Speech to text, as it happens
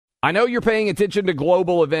I know you're paying attention to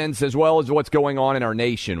global events as well as what's going on in our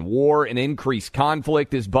nation. War and increased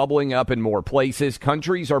conflict is bubbling up in more places.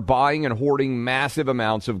 Countries are buying and hoarding massive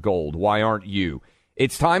amounts of gold. Why aren't you?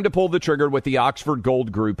 It's time to pull the trigger with the Oxford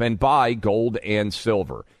Gold Group and buy gold and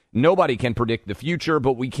silver. Nobody can predict the future,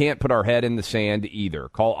 but we can't put our head in the sand either.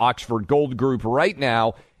 Call Oxford Gold Group right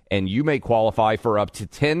now, and you may qualify for up to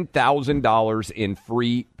 $10,000 in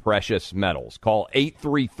free precious metals. Call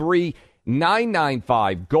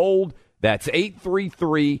 833-995-GOLD. That's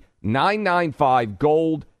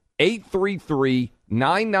 833-995-GOLD,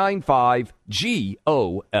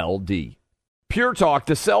 833-995-GOLD. Pure Talk,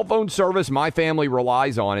 the cell phone service my family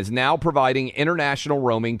relies on, is now providing international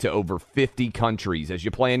roaming to over 50 countries. As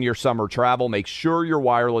you plan your summer travel, make sure your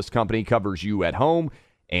wireless company covers you at home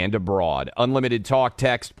and abroad. Unlimited talk,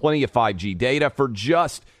 text, plenty of 5G data for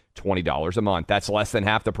just $20 a month. That's less than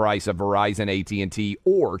half the price of Verizon, AT&T,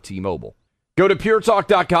 or T-Mobile. Go to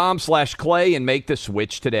puretalk.com/Clay and make the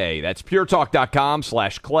switch today. That's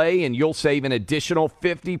puretalk.com/Clay, and you'll save an additional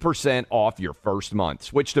 50% off your first month.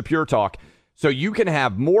 Switch to Pure Talk so you can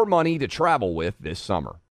have more money to travel with this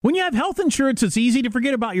summer. When you have health insurance, it's easy to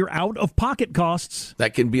forget about your out-of-pocket costs.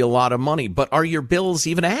 That can be a lot of money, but are your bills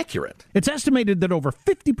even accurate? It's estimated that over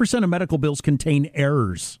 50% of medical bills contain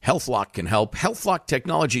errors. HealthLock can help. HealthLock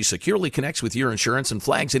technology securely connects with your insurance and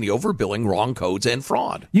flags any overbilling, wrong codes, and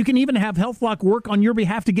fraud. You can even have HealthLock work on your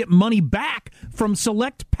behalf to get money back from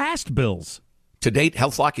select past bills. To date,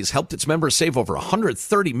 HealthLock has helped its members save over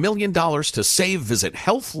 $130 million. To save, visit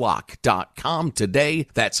healthlock.com today.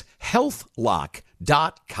 That's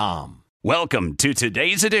healthlock.com. Welcome to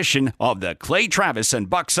today's edition of the Clay Travis and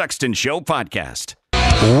Buck Sexton Show podcast.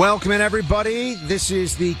 Welcome in, everybody. This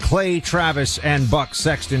is the Clay Travis and Buck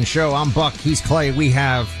Sexton Show. I'm Buck. He's Clay. We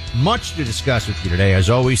have much to discuss with you today. As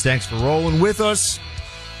always, thanks for rolling with us.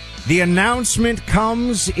 The announcement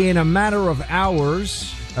comes in a matter of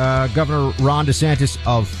hours. Governor Ron DeSantis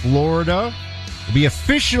of Florida will be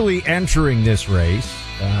officially entering this race,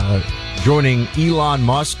 joining Elon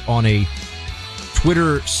Musk on a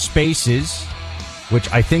Twitter Spaces, which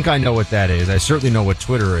I think I know what that is. I certainly know what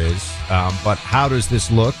Twitter is. But how does this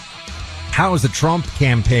look? How has the Trump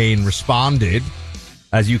campaign responded?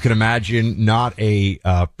 As you can imagine, not a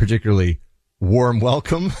particularly warm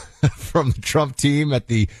welcome from the Trump team at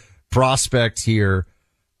the prospect here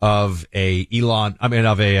of a Elon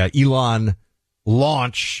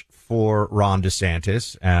launch for Ron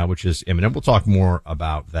DeSantis, which is imminent. We'll talk more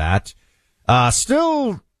about that.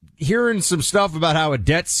 Still hearing some stuff about how a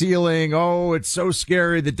debt ceiling, it's so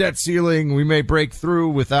scary, the debt ceiling, we may break through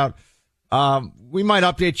without, we might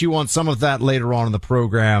update you on some of that later on in the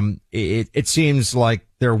program. It seems like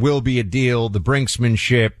there will be a deal. The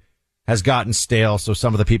brinksmanship has gotten stale, so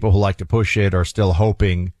some of the people who like to push it are still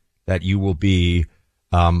hoping that you will be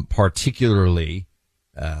particularly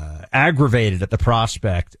aggravated at the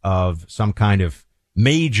prospect of some kind of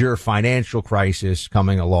major financial crisis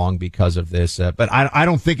coming along because of this. But I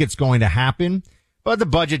don't think it's going to happen. But the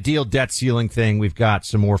budget deal, debt ceiling thing, we've got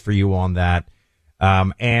some more for you on that.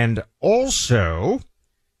 And also,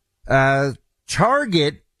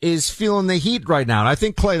 Target is feeling the heat right now. And I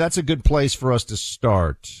think, Clay, that's a good place for us to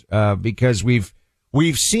start, because we've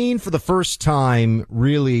seen for the first time,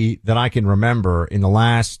 really, that I can remember in the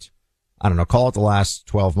last, call it the last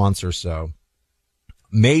 12 months or so,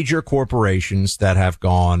 major corporations that have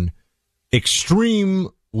gone extreme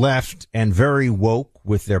left and very woke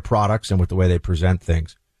with their products and with the way they present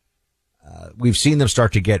things. We've seen them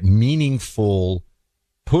start to get meaningful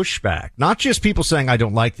pushback. Not just people saying, I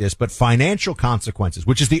don't like this, but financial consequences,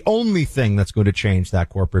 which is the only thing that's going to change that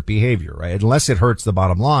corporate behavior, right? Unless it hurts the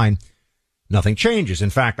bottom line, nothing changes. In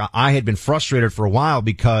fact, I had been frustrated for a while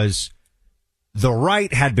because the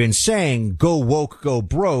right had been saying, go woke, go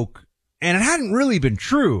broke, and it hadn't really been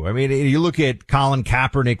true. I mean, you look at Colin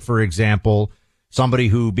Kaepernick, for example, somebody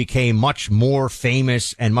who became much more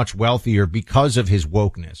famous and much wealthier because of his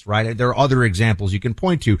wokeness, right? There are other examples you can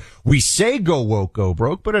point to. We say go woke, go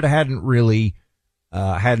broke, but it hadn't really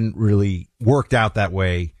worked out that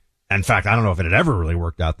way. In fact, I don't know if it had ever really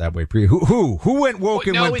worked out that way. Who went woke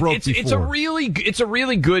and went broke before? It's a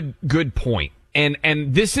really good point.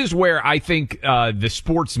 And this is where I think the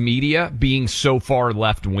sports media, being so far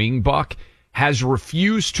left wing, Buck, has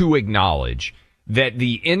refused to acknowledge that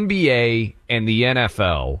the NBA and the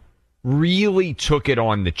NFL really took it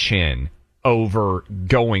on the chin over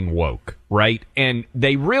going woke, right? And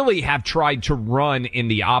they really have tried to run in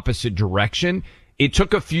the opposite direction. It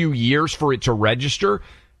took a few years for it to register.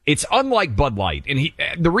 It's unlike Bud Light. And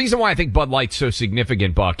the reason why I think Bud Light's so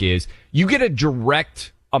significant, Buck, is you get a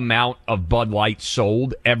direct amount of Bud Light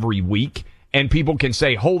sold every week. and people can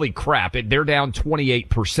say, holy crap, they're down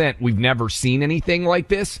 28%. We've never seen anything like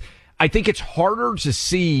this. I think it's harder to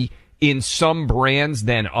see in some brands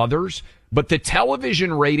than others, but the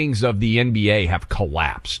television ratings of the NBA have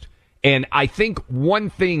collapsed. And I think one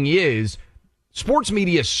thing is sports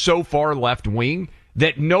media is so far left wing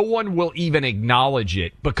that no one will even acknowledge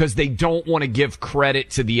it because they don't want to give credit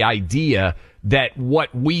to the idea that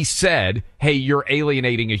what we said, hey, you're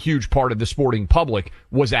alienating a huge part of the sporting public,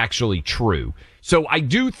 was actually true. So I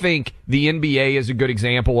do think the NBA is a good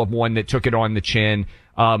example of one that took it on the chin.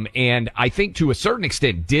 And I think to a certain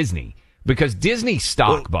extent, Disney, because Disney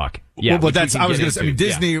stock, Buck. Yeah, but that's, I was going to say, I mean,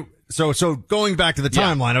 Disney. Yeah. So going back to the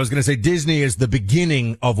timeline, I was going to say Disney is the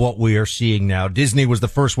beginning of what we are seeing now. Disney was the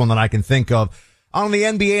first one that I can think of. On the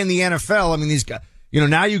NBA and the NFL, I mean, these guys,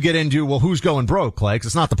 now you get into, well, who's going broke, Clay? 'Cause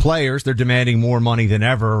it's not the players. They're demanding more money than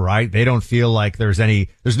ever, right? They don't feel like there's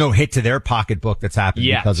no hit to their pocketbook that's happened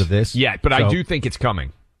because of this. Yeah, but I do think it's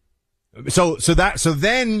coming. So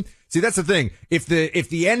then, see, that's the thing. If the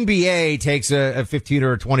NBA takes a 15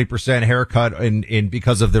 or a 20% haircut in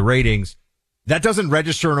because of the ratings, that doesn't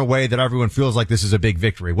register in a way that everyone feels like this is a big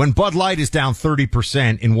victory. When Bud Light is down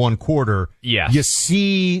 30% in one quarter, you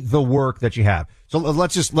see the work that you have. So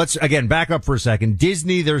let's again back up for a second.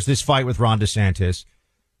 Disney, there's this fight with Ron DeSantis.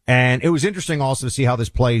 And it was interesting also to see how this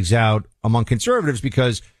plays out among conservatives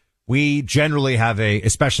because we generally have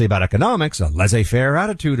especially about economics, a laissez-faire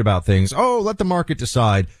attitude about things. Oh, let the market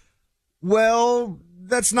decide. Well,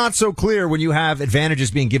 that's not so clear when you have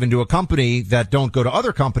advantages being given to a company that don't go to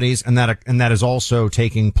other companies and that is also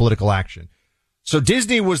taking political action. So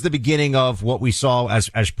Disney was the beginning of what we saw as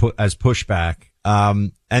pushback.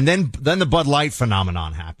 And then the Bud Light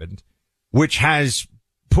phenomenon happened, which has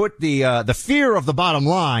put the fear of the bottom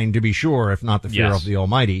line, to be sure, if not the fear of the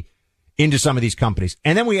almighty, into some of these companies.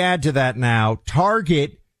 And then we add to that now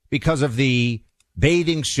Target, because of the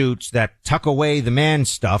bathing suits that tuck away the man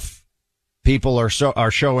stuff. People are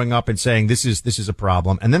showing up and saying this is a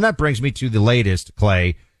problem. And then that brings me to the latest,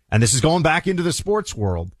 Clay, and this is going back into the sports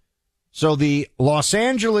world. So the Los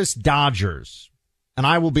Angeles Dodgers, and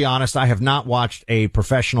I will be honest, I have not watched a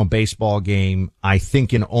professional baseball game, I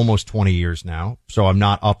think, in almost 20 years now. So I'm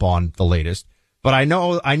not up on the latest. But I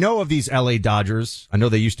know of these LA Dodgers. I know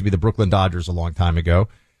they used to be the Brooklyn Dodgers a long time ago.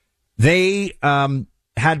 They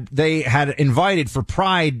had invited for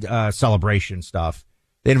Pride celebration stuff.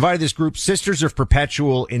 They invited this group, Sisters of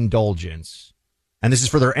Perpetual Indulgence. And this is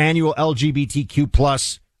for their annual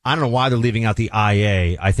LGBTQ+. I don't know why they're leaving out the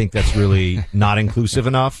IA. I think that's really not inclusive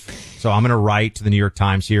enough. So I'm going to write to the New York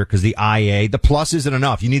Times here because the IA, the plus isn't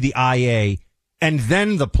enough. You need the IA and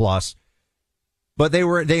then the plus. But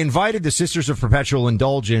they invited the Sisters of Perpetual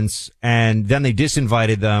Indulgence and then they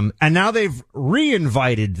disinvited them. And now they've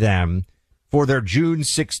re-invited them for their June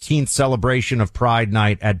 16th celebration of Pride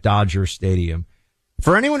Night at Dodger Stadium.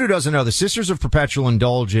 For anyone who doesn't know, the Sisters of Perpetual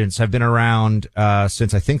Indulgence have been around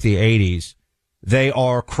since I think the 80s. They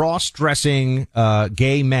are cross-dressing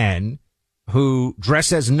gay men who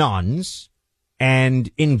dress as nuns and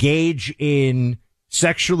engage in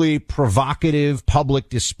sexually provocative public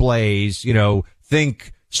displays.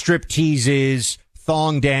 Think strip teases,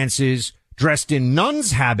 thong dances, dressed in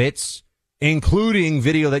nuns' habits, including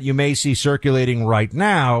video that you may see circulating right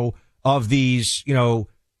now of these,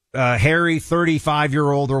 hairy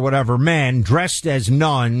 35-year-old or whatever men dressed as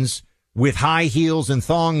nuns with high heels and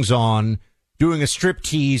thongs on, doing a strip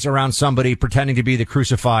tease around somebody pretending to be the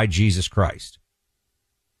crucified Jesus Christ.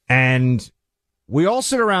 And we all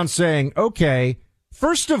sit around saying, okay,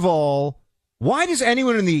 first of all, why does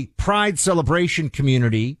anyone in the Pride celebration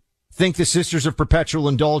community think the Sisters of Perpetual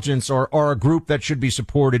Indulgence are a group that should be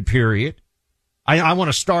supported, period? I want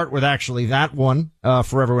to start with actually that one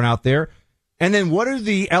for everyone out there. And then what do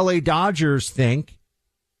the LA Dodgers think?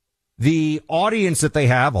 The audience that they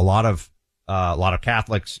have, a lot of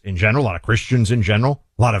Catholics in general, a lot of Christians in general,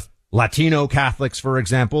 a lot of Latino Catholics, for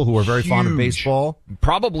example, who are very fond of baseball.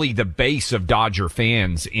 Probably the base of Dodger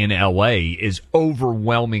fans in LA is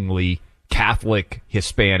overwhelmingly Catholic,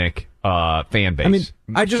 Hispanic fan base. I mean,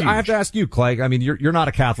 I have to ask you, Clegg. I mean, you're not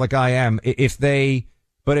a Catholic. I am. If they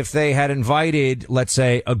had invited, let's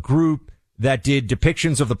say, a group that did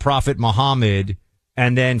depictions of the Prophet Muhammad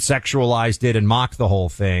and then sexualized it and mocked the whole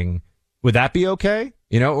thing, would that be okay?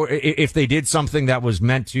 Or if they did something that was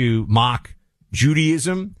meant to mock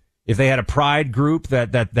Judaism, if they had a pride group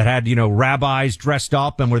that had, rabbis dressed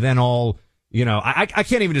up and were then all, I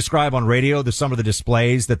can't even describe on radio some of the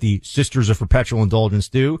displays that the Sisters of Perpetual Indulgence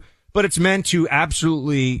do, but it's meant to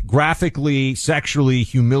absolutely graphically, sexually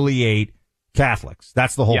humiliate Catholics.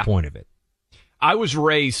 That's the whole point of it. I was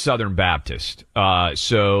raised Southern Baptist,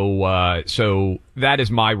 so that is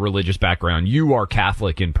my religious background. You are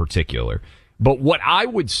Catholic in particular. But what I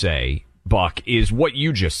would say, Buck, is what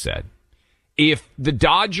you just said. If the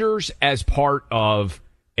Dodgers, as part of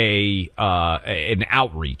an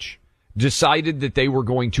outreach, decided that they were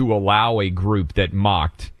going to allow a group that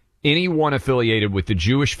mocked anyone affiliated with the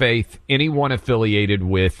Jewish faith, anyone affiliated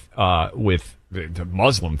with the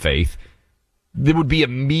Muslim faith, that would be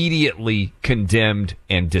immediately condemned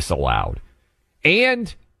and disallowed.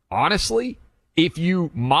 And honestly, if you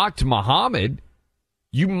mocked Muhammad,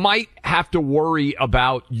 you might have to worry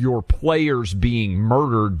about your players being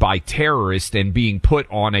murdered by terrorists and being put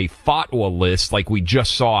on a fatwa list like we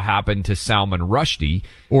just saw happen to Salman Rushdie.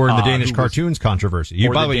 Or in the Danish cartoons controversy.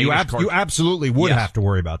 By the way, you absolutely would have to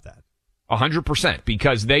worry about that. 100%,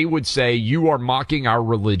 because they would say, you are mocking our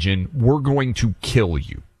religion, we're going to kill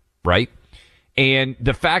you, right? And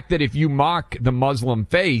the fact that if you mock the Muslim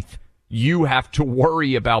faith, you have to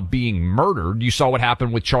worry about being murdered. You saw what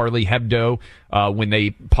happened with Charlie Hebdo when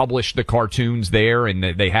they published the cartoons there, and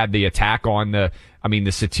they had the attack on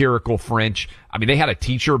the satirical French. I mean, they had a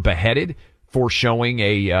teacher beheaded for showing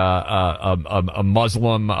a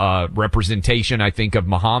Muslim representation, I think, of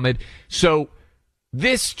Muhammad. So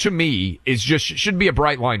this, to me, should be a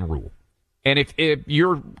bright line rule. And if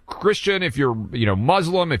you're Christian, if you're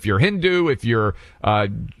Muslim, if you're Hindu, if you're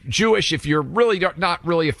Jewish, if you're really not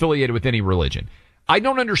really affiliated with any religion, I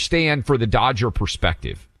don't understand for the Dodger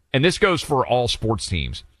perspective, and this goes for all sports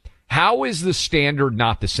teams, how is the standard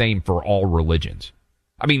not the same for all religions?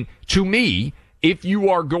 I mean, to me, if you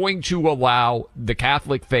are going to allow the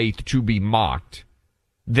Catholic faith to be mocked,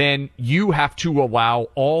 then you have to allow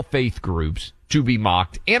all faith groups to be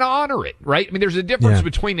mocked and honor it, right? I mean, there's a difference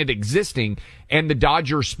between it existing and the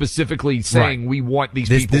Dodgers specifically saying we want these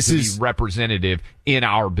people to be representative in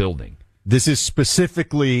our building. This is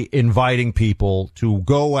specifically inviting people to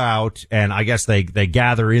go out, and I guess they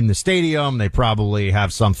gather in the stadium. They probably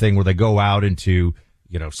have something where they go out into,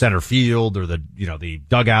 center field or the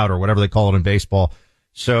dugout or whatever they call it in baseball.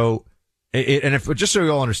 So, just so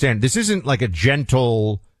you all understand, this isn't like a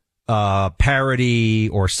gentle parody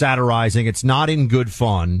or satirizing. It's not in good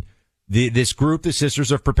fun. This group, the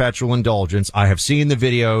Sisters of Perpetual Indulgence, I have seen the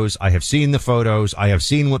videos, I have seen the photos, I have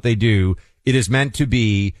seen what they do. It is meant to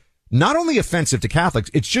be not only offensive to Catholics,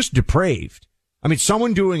 it's just depraved. I mean,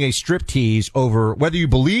 someone doing a striptease over whether you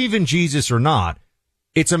believe in Jesus or not.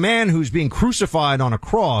 It's a man who's being crucified on a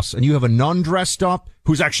cross, and you have a nun dressed up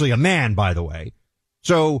who's actually a man, by the way.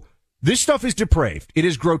 So this stuff is depraved. It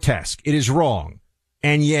is grotesque. It is wrong.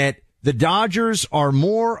 And yet the Dodgers are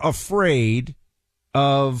more afraid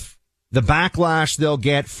of the backlash they'll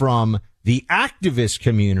get from the activist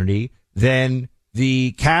community than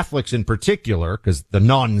the Catholics in particular, because the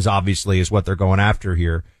nuns obviously is what they're going after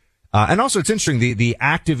here. And also it's interesting, the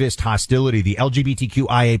activist hostility, the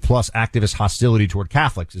LGBTQIA plus activist hostility toward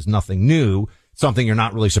Catholics is nothing new. Something you're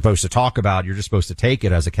not really supposed to talk about. You're just supposed to take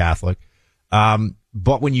it as a Catholic.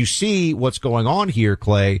 But when you see what's going on here,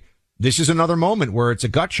 Clay, this is another moment where it's a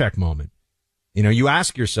gut check moment. You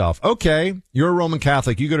ask yourself, okay, you're a Roman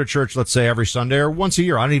Catholic. You go to church, let's say every Sunday or once a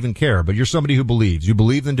year. I don't even care, but you're somebody who believes. You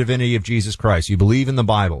believe in the divinity of Jesus Christ. You believe in the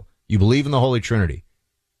Bible. You believe in the Holy Trinity.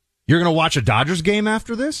 You're going to watch a Dodgers game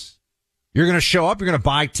after this? You're going to show up. You're going to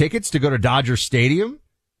buy tickets to go to Dodger Stadium.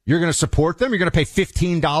 You're going to support them. You're going to pay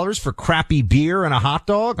 $15 for crappy beer and a hot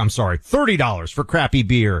dog. I'm sorry, $30 for crappy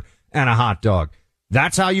beer and a hot dog.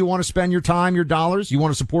 That's how you want to spend your time, your dollars? You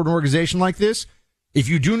want to support an organization like this? If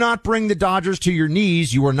you do not bring the Dodgers to your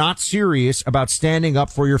knees, you are not serious about standing up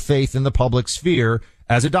for your faith in the public sphere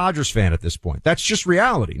as a Dodgers fan at this point. That's just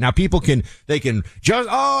reality. Now, people can just,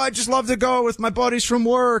 I just love to go with my buddies from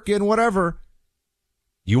work and whatever.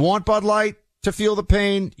 You want Bud Light to feel the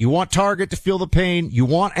pain. You want Target to feel the pain. You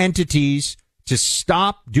want entities to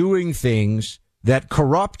stop doing things that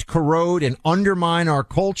corrupt, corrode, and undermine our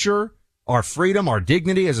culture, our freedom, our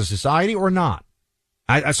dignity as a society, or not.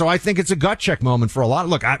 So I think it's a gut check moment for a lot.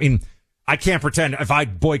 Look, I mean, I can't pretend if I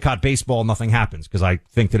boycott baseball, nothing happens, because I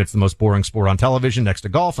think that it's the most boring sport on television next to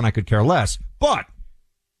golf, and I could care less. But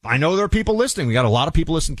I know there are people listening. We got a lot of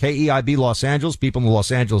people listening, KEIB Los Angeles, people in the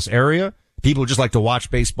Los Angeles area, people who just like to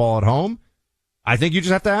watch baseball at home. I think you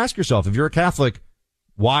just have to ask yourself, if you're a Catholic,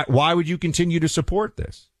 why would you continue to support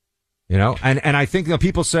this? And I think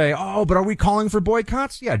people say, oh, but are we calling for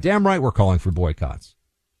boycotts? Yeah, damn right we're calling for boycotts.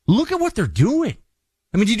 Look at what they're doing.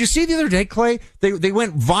 I mean, did you see the other day, Clay? They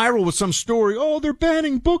went viral with some story. Oh, they're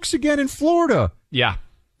banning books again in Florida. Yeah.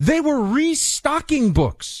 They were restocking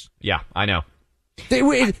books. Yeah, I know.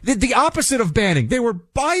 The opposite of banning. They were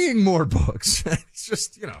buying more books. It's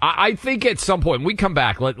just, I think at some point, when we come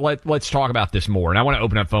back, let's talk about this more. And I want to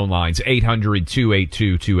open up phone lines,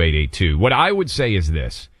 800-282-2882. What I would say is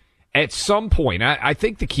this. At some point, I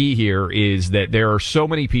think the key here is that there are so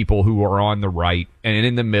many people who are on the right and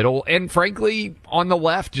in the middle, and frankly, on the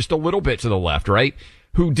left, just a little bit to the left, right,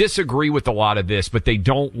 who disagree with a lot of this, but they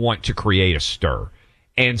don't want to create a stir.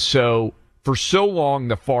 And so, for so long,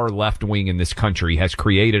 the far left wing in this country has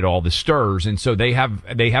created all the stirs, and so they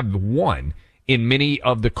have won in many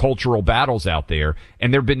of the cultural battles out there,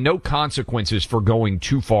 and there have been no consequences for going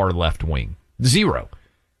too far left wing. Zero.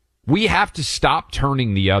 We have to stop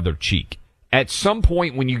turning the other cheek. At some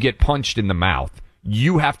point when you get punched in the mouth,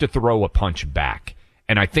 you have to throw a punch back.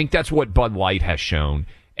 And I think that's what Bud Light has shown.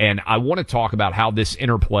 And I want to talk about how this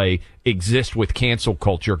interplay exists with cancel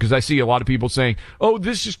culture, because I see a lot of people saying, oh,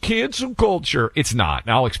 this is cancel culture. It's not.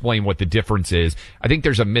 And I'll explain what the difference is. I think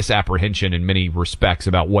there's a misapprehension in many respects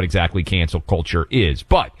about what exactly cancel culture is.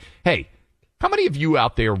 But, hey, how many of you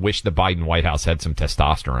out there wish the Biden White House had some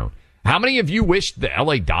testosterone? How many of you wish the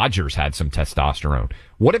LA Dodgers had some testosterone?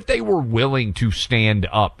 What if they were willing to stand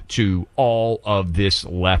up to all of this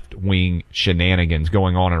left-wing shenanigans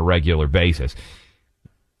going on a regular basis?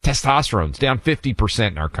 Testosterone's down 50%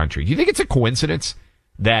 in our country. Do you think it's a coincidence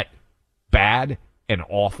that bad and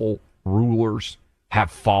awful rulers have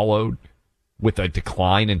followed with a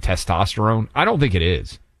decline in testosterone? I don't think it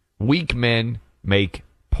is. Weak men make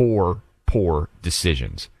poor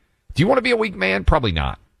decisions. Do you want to be a weak man? Probably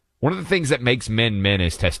not. One of the things that makes men men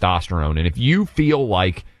is testosterone. And if you feel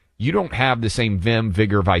like you don't have the same vim,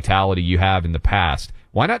 vigor, vitality you have in the past,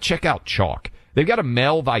 why not check out Chalk? They've got a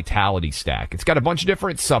male vitality stack. It's got a bunch of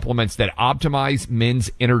different supplements that optimize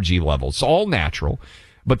men's energy levels. It's all natural,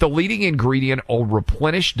 but the leading ingredient will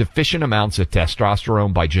replenish deficient amounts of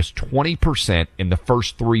testosterone by just 20% in the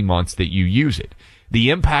first 3 months that you use it.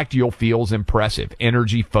 The impact you'll feel is impressive.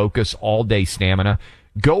 Energy, focus, all-day stamina.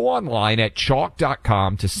 Go online at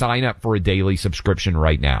chalk.com to sign up for a daily subscription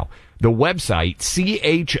right now. The website,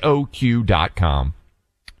 CHOQ.com.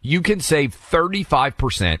 You can save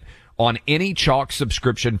 35% on any Chalk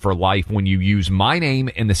subscription for life when you use my name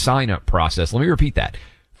in the sign-up process. Let me repeat that.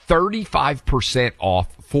 35%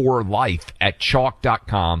 off for life at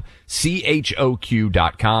chalk.com,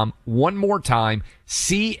 CHOQ.com. One more time,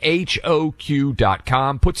 CHOQ.com.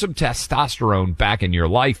 Put some testosterone back in your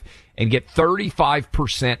life and get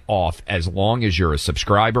 35% off as long as you're a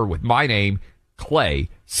subscriber with my name, Clay,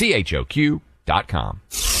 CHOQ.com.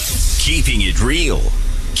 Keeping it real,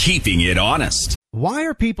 keeping it honest. Why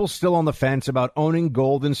are people still on the fence about owning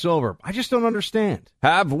gold and silver? I just don't understand.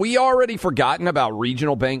 Have we already forgotten about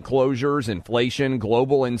regional bank closures, inflation,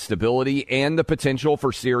 global instability, and the potential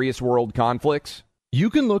for serious world conflicts? You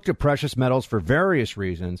can look to precious metals for various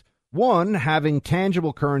reasons. 1, having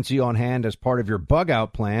tangible currency on hand as part of your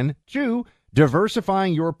bug-out plan. 2,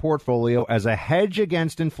 diversifying your portfolio as a hedge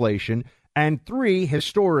against inflation. And 3,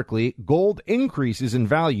 historically, gold increases in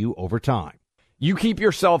value over time. You keep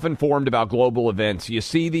yourself informed about global events. You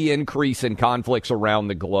see the increase in conflicts around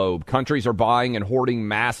the globe. Countries are buying and hoarding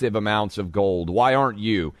massive amounts of gold. Why aren't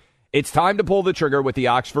you? It's time to pull the trigger with the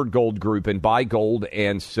Oxford Gold Group and buy gold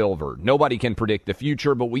and silver. Nobody can predict the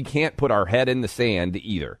future, but we can't put our head in the sand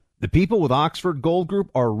either. The people with Oxford Gold Group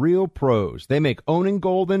are real pros. They make owning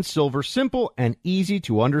gold and silver simple and easy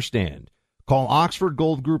to understand. Call Oxford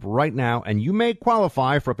Gold Group right now, and you may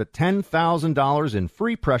qualify for up to $10,000 in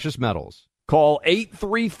free precious metals. Call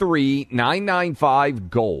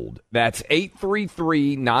 833-995-GOLD. That's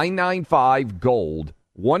 833-995-GOLD.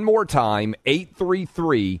 One more time,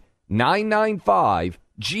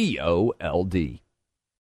 833-995-GOLD.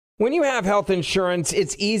 When you have health insurance,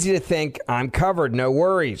 it's easy to think, I'm covered, no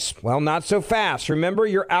worries. Well, not so fast. Remember,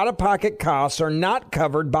 your out-of-pocket costs are not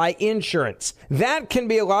covered by insurance. That can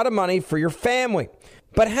be a lot of money for your family.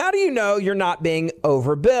 But how do you know you're not being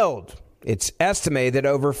overbilled? It's estimated that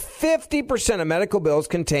over 50% of medical bills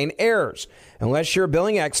contain errors. Unless you're a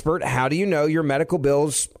billing expert, how do you know your medical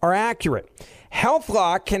bills are accurate?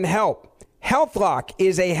 HealthLock can help. HealthLock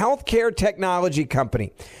is a healthcare technology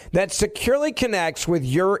company that securely connects with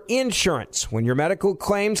your insurance. When your medical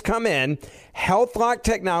claims come in, HealthLock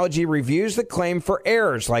technology reviews the claim for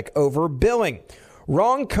errors like overbilling,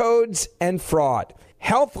 wrong codes, and fraud.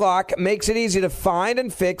 HealthLock makes it easy to find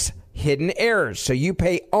and fix hidden errors, so you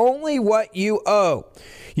pay only what you owe.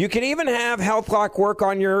 You can even have HealthLock work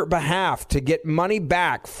on your behalf to get money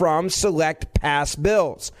back from select past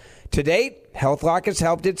bills. To date, HealthLock has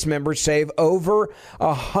helped its members save over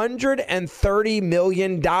 $130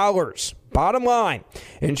 million. Bottom line,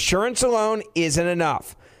 insurance alone isn't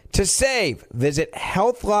enough. To save, visit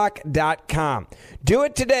healthlock.com. Do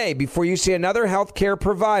it today before you see another healthcare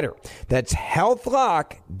provider. That's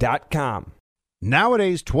healthlock.com.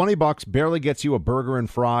 Nowadays, $20 barely gets you a burger and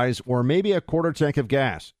fries or maybe a quarter tank of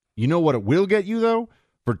gas. You know what it will get you, though?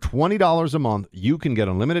 For $20 a month, you can get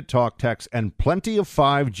unlimited talk, text, and plenty of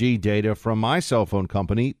 5G data from my cell phone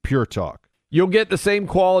company, Pure Talk. You'll get the same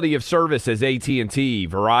quality of service as AT&T,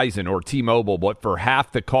 Verizon, or T-Mobile, but for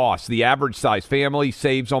half the cost. The average size family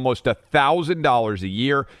saves almost $1,000 a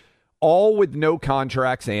year, all with no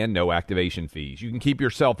contracts and no activation fees. You can keep your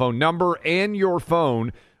cell phone number and your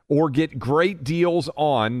phone or get great deals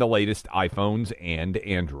on the latest iPhones and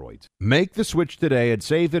Androids. Make the switch today and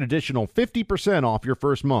save an additional 50% off your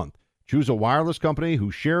first month. Choose a wireless company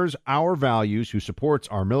who shares our values, who supports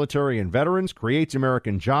our military and veterans, creates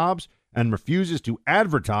American jobs, and refuses to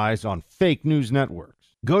advertise on fake news networks.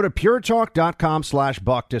 Go to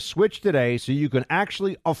puretalk.com/buck to switch today so you can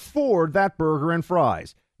actually afford that burger and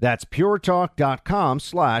fries. That's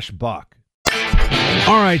puretalk.com/buck.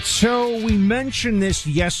 All right, so we mentioned this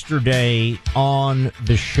yesterday on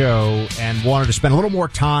the show and wanted to spend a little more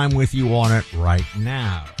time with you on it right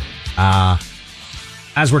now.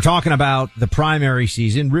 As we're talking about the primary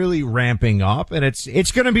season really ramping up, and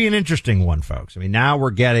it's going to be an interesting one, folks. I mean, now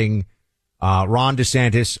we're getting Ron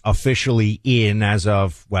DeSantis officially in as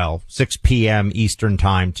of, 6 p.m. Eastern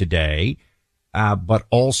time today. But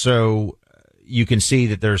also you can see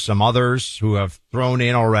that there's some others who have thrown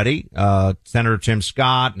in already. Senator Tim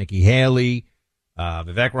Scott, Nikki Haley,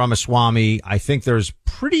 Vivek Ramaswamy. I think there's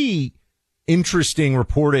pretty interesting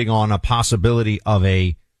reporting on a possibility of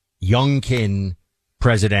a Youngkin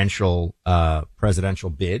presidential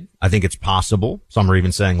bid. I think it's possible. Some are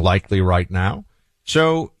even saying likely right now.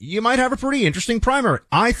 So you might have a pretty interesting primary.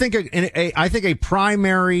 I think a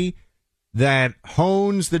primary that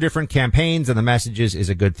hones the different campaigns and the messages is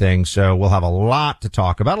a good thing. So we'll have a lot to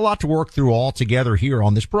talk about, a lot to work through all together here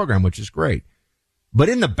on this program, which is great. But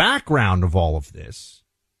in the background of all of this,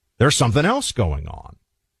 there's something else going on.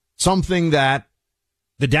 Something that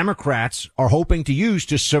the Democrats are hoping to use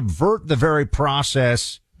to subvert the very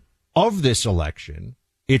process of this election.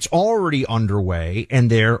 It's already underway, and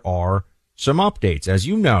there are some updates. As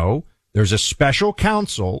you know, there's a special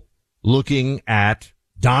counsel looking at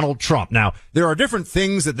Donald Trump. Now, there are different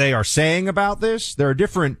things that they are saying about this. There are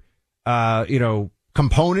different,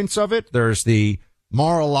 components of it. There's the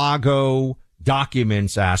Mar-a-Lago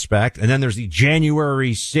documents aspect, and then there's the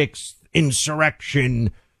January 6th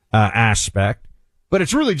insurrection aspect. But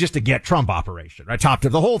it's really just a get Trump operation, right?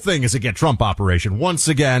 The whole thing is a get Trump operation. Once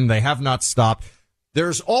again, they have not stopped.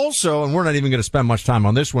 There's also, and we're not even going to spend much time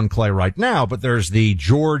on this one, Clay, right now, but there's the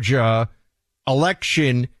Georgia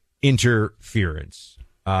election interference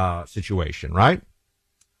situation, right?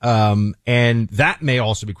 And that may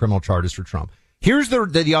also be criminal charges for Trump. Here's the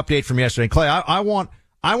update from yesterday. Clay, I want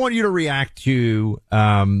you to react to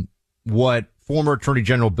what former Attorney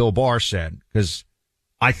General Bill Barr said, because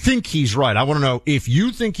I think he's right. I want to know if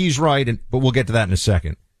you think he's right, but we'll get to that in a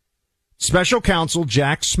second. Special counsel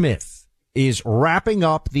Jack Smith is wrapping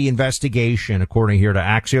up the investigation, according here to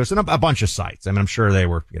Axios and a bunch of sites. I mean, I'm sure they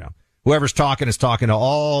were, whoever's talking is talking to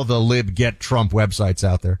all the lib get Trump websites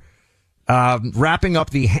out there. Wrapping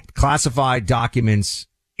up the classified documents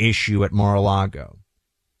issue at Mar-a-Lago.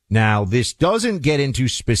 Now, this doesn't get into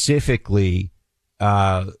specifically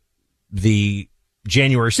the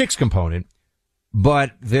January 6th component,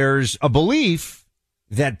 but there's a belief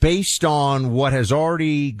that based on what has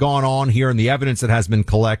already gone on here and the evidence that has been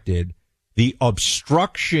collected, the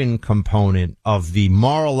obstruction component of the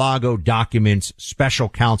Mar-a-Lago documents special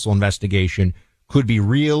counsel investigation could be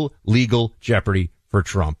real legal jeopardy for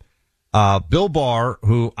Trump. Bill Barr,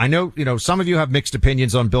 who I know, some of you have mixed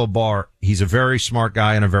opinions on Bill Barr. He's a very smart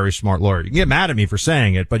guy and a very smart lawyer. You can get mad at me for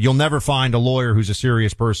saying it, but you'll never find a lawyer who's a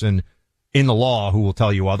serious person in the law who will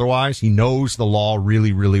tell you otherwise. He knows the law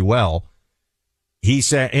really, really well. He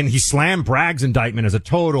said, and he slammed Bragg's indictment as a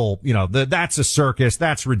total, that's a circus.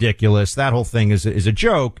 That's ridiculous. That whole thing is a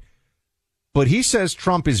joke. But he says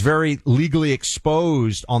Trump is very legally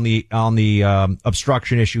exposed on the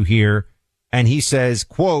obstruction issue here. And he says,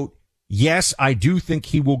 quote, yes, I do think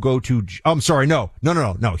he will go to, I'm sorry. No.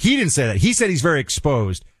 He didn't say that. He said he's very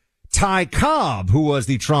exposed. Ty Cobb, who was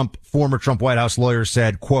the former Trump White House lawyer,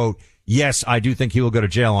 said, quote, yes, I do think he will go to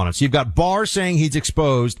jail on it. So you've got Barr saying he's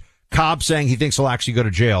exposed, Cobb saying he thinks he'll actually go to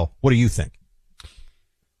jail. What do you think?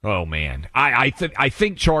 Oh man, I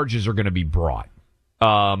think charges are going to be brought,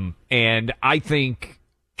 and I think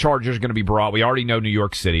charges are going to be brought. We already know New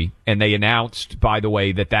York City, and they announced, by the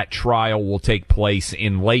way, that trial will take place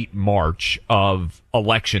in late March of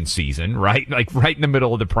election season, right? Like right in the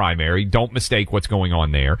middle of the primary. Don't mistake what's going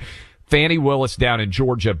on there. Fannie Willis down in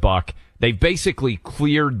Georgia, Buck, they've basically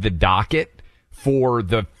cleared the docket for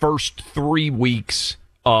the first 3 weeks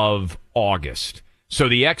of August. So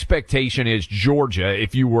the expectation is Georgia,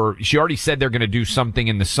 she already said they're going to do something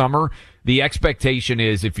in the summer. The expectation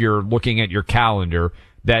is, if you're looking at your calendar,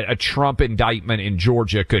 that a Trump indictment in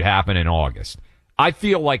Georgia could happen in August. I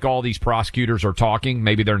feel like all these prosecutors are talking.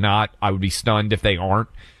 Maybe they're not. I would be stunned if they aren't.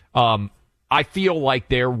 I feel like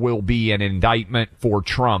there will be an indictment for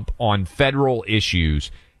Trump on federal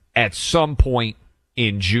issues at some point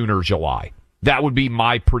in June or July. That would be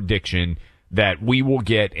my prediction, that we will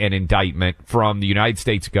get an indictment from the United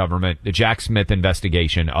States government, the Jack Smith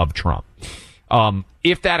investigation of Trump.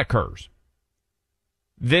 If that occurs,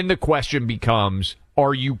 then the question becomes,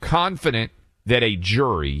 are you confident that a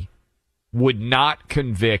jury would not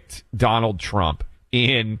convict Donald Trump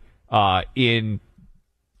in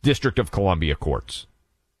District of Columbia courts?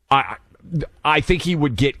 I think he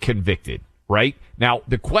would get convicted, right? Now,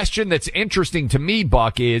 the question that's interesting to me,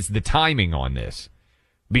 Buck, is the timing on this.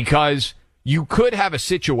 Because you could have a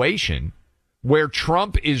situation where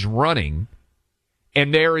Trump is running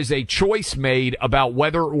and there is a choice made about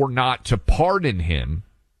whether or not to pardon him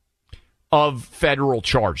of federal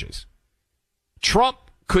charges. Trump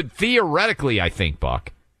could theoretically, I think,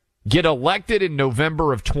 Buck, get elected in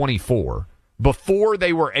November of 24 before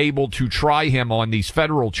they were able to try him on these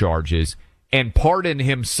federal charges and pardon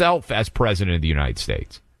himself as president of the United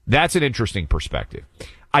States. That's an interesting perspective.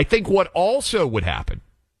 I think what also would happen,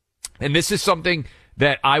 and this is something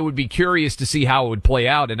that I would be curious to see how it would play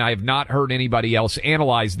out, and I have not heard anybody else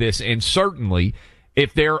analyze this, and certainly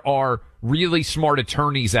if there are really smart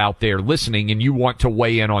attorneys out there listening and you want to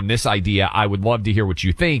weigh in on this idea, I would love to hear what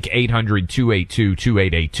you think.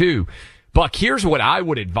 800-282-2882. Buck, here's what I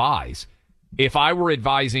would advise. If I were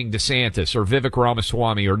advising DeSantis or Vivek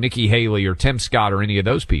Ramaswamy or Nikki Haley or Tim Scott or any of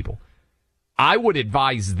those people, I would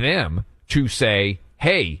advise them to say,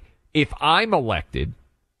 hey, if I'm elected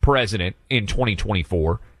president in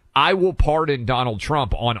 2024, I will pardon Donald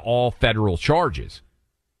Trump on all federal charges.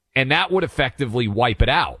 And that would effectively wipe it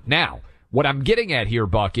out. Now, what I'm getting at here,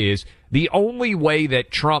 Buck, is the only way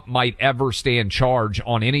that Trump might ever stand charge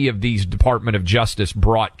on any of these Department of Justice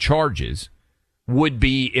brought charges would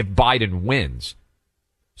be if Biden wins.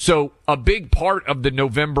 So a big part of the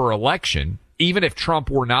November election, even if Trump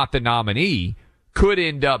were not the nominee, could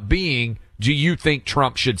end up being, do you think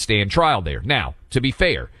Trump should stand trial there? Now, to be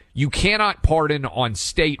fair, you cannot pardon on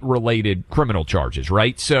state-related criminal charges,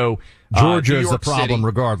 right? So Georgia is the problem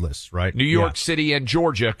regardless, right? New York City and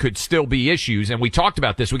Georgia could still be issues, and we talked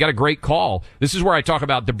about this. We got a great call. This is where I talk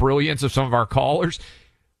about the brilliance of some of our callers.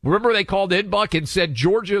 Remember they called in, Buck, and said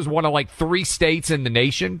Georgia is one of like 3 states in the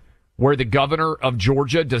nation where the governor of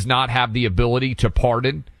Georgia does not have the ability to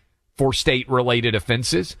pardon for state-related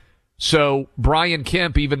offenses. So Brian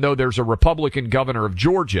Kemp, even though there's a Republican governor of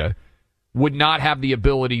Georgia, would not have the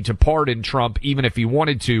ability to pardon Trump even if he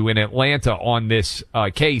wanted to in Atlanta on this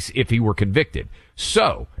case if he were convicted.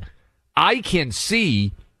 So I can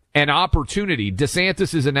see an opportunity.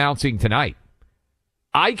 DeSantis is announcing tonight.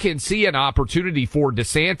 I can see an opportunity for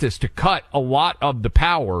DeSantis to cut a lot of the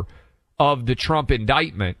power of the Trump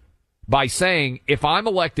indictment by saying, if I'm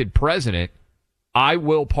elected president, I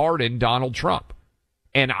will pardon Donald Trump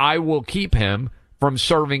and I will keep him from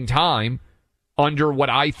serving time under what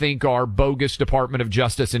I think are bogus Department of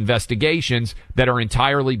Justice investigations that are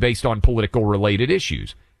entirely based on political related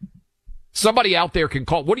issues. Somebody out there can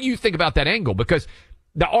call. What do you think about that angle? Because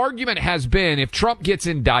the argument has been if Trump gets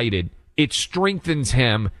indicted, it strengthens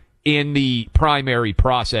him in the primary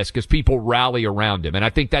process because people rally around him. And I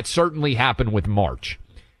think that certainly happened with March.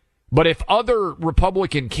 But if other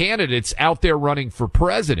Republican candidates out there running for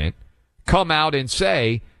president come out and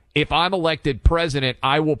say, if I'm elected president,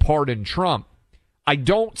 I will pardon Trump, I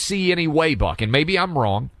don't see any way, Buck, and maybe I'm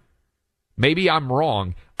wrong.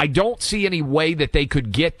 I don't see any way that they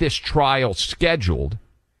could get this trial scheduled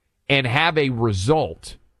and have a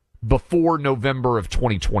result before November of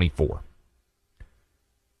 2024.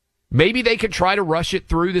 Maybe they could try to rush it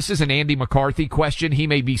through. This is an Andy McCarthy question. He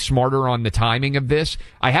may be smarter on the timing of this.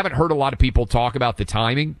 I haven't heard a lot of people talk about the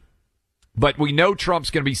timing, but we know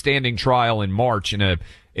Trump's going to be standing trial in March in a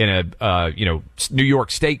New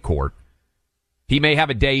York State court. He may have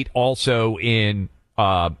a date also in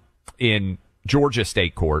Georgia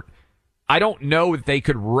State Court. I don't know if they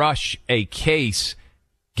could rush a case,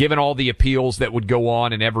 given all the appeals that would go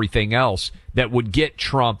on and everything else, that would get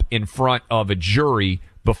Trump in front of a jury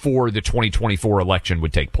before the 2024 election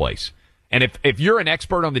would take place. And if you're an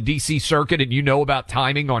expert on the D.C. circuit and you know about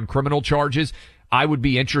timing on criminal charges, I would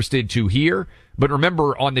be interested to hear. But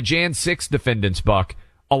remember, on the Jan 6 defendants, Buck,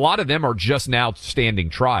 a lot of them are just now standing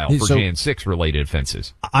trial for Jan 6 related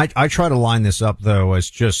offenses. I try to line this up, though, as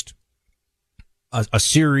just a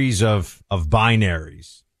series of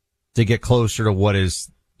binaries to get closer to what is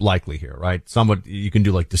likely here, right? Somewhat, you can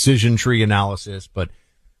do like decision tree analysis, but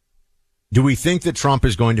do we think that Trump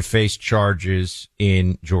is going to face charges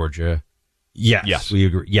in Georgia? Yes. We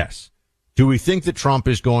agree. Yes. Do we think that Trump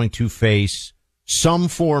is going to face some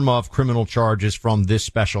form of criminal charges from this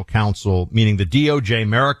special counsel, meaning the DOJ?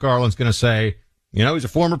 Merrick Garland's going to say, he's a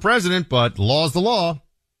former president, but the law is the law.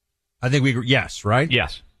 I think we agree. Yes, right?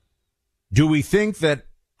 Yes. Do we think that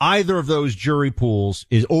either of those jury pools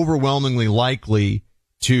is overwhelmingly likely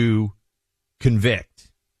to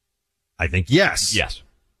convict? I think yes. Yes.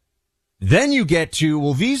 Then you get to,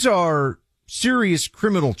 well, these are serious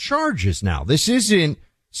criminal charges now. This isn't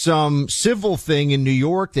some civil thing in New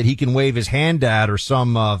York that he can wave his hand at or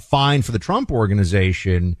some fine for the Trump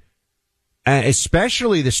organization,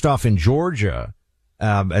 especially the stuff in Georgia,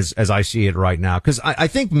 as I see it right now. Because I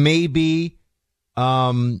think maybe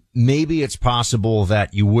it's possible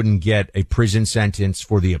that you wouldn't get a prison sentence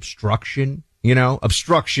for the obstruction.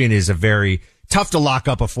 Obstruction is a very tough to lock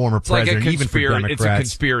up a former president, even for Democrats. It's a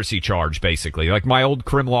conspiracy charge, basically. Like my old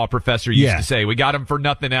crim law professor used to say, we got him for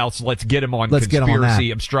nothing else. Let's get him on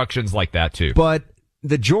conspiracy, obstructions like that, too. But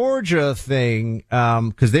the Georgia thing,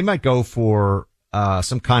 because they might go for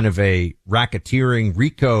some kind of a racketeering,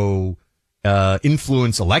 RICO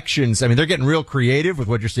influence elections. I mean, they're getting real creative with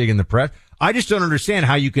what you're seeing in the press. I just don't understand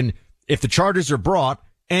how you can, if the charges are brought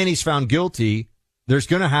and he's found guilty, there's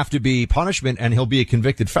going to have to be punishment and he'll be a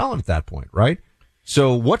convicted felon at that point, right?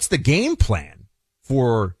 So what's the game plan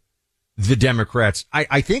for the Democrats?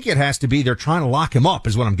 I think it has to be they're trying to lock him up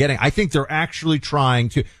is what I'm getting. I think they're actually trying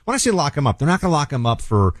to, when I say lock him up, they're not going to lock him up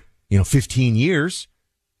for, 15 years.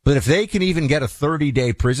 But if they can even get a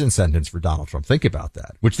 30-day prison sentence for Donald Trump, think about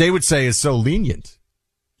that, which they would say is so lenient.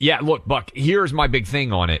 Yeah, look, Buck, here's my big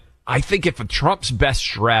thing on it. I think if Trump's best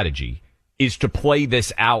strategy is to play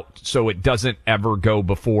this out so it doesn't ever go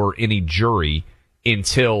before any jury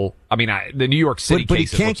until, the New York City case. But he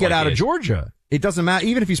can't get out of Georgia. It doesn't matter,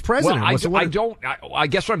 even if he's president. Well, I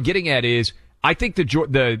guess what I'm getting at is, I think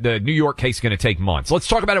the New York case is going to take months. Let's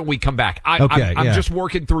talk about it when we come back. I'm just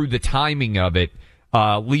working through the timing of it,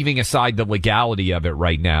 leaving aside the legality of it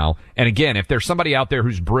right now. And again, if there's somebody out there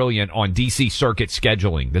who's brilliant on DC Circuit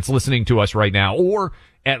scheduling that's listening to us right now, or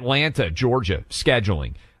Atlanta, Georgia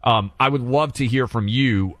scheduling, I would love to hear from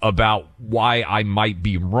you about why I might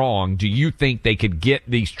be wrong. Do you think they could get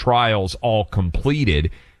these trials all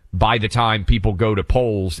completed by the time people go to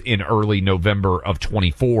polls in early November of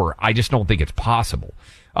 24? I just don't think it's possible.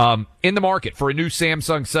 In the market for a new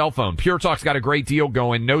Samsung cell phone, Pure Talk's got a great deal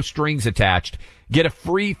going, no strings attached. Get a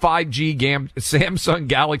free 5G Samsung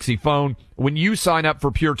Galaxy phone when you sign up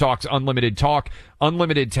for Pure Talk's unlimited talk,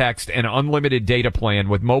 unlimited text, and unlimited data plan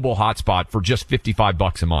with mobile hotspot for just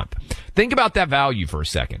 $55 a month. Think about that value for a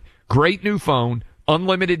second. Great new phone,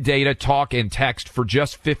 unlimited data, talk, and text for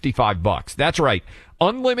just $55. That's right.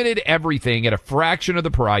 Unlimited everything at a fraction of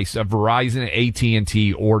the price of Verizon,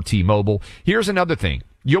 AT&T, or T-Mobile. Here's another thing.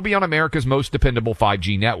 You'll be on America's most dependable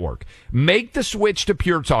 5G network. Make the switch to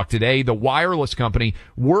Pure Talk today, the wireless company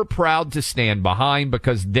we're proud to stand behind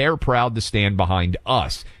because they're proud to stand behind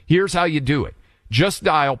us. Here's how you do it. Just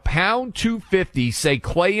dial pound 250, say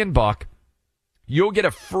Clay and Buck. You'll get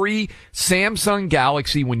a free Samsung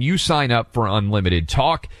Galaxy when you sign up for unlimited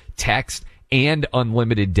talk, text, and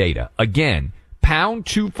unlimited data. Again, pound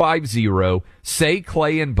 250, say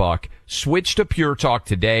Clay and Buck. Switch to Pure Talk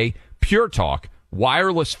today. Pure Talk.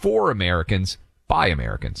 Wireless for Americans, by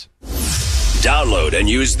Americans. Download and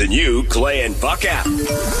use the new Clay and Buck app.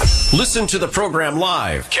 Listen to the program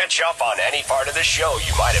live. Catch up on any part of the show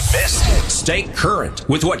you might have missed. Stay current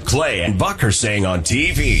with what Clay and Buck are saying on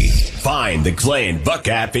TV. Find the Clay and Buck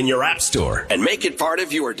app in your app store and make it part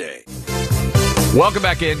of your day. Welcome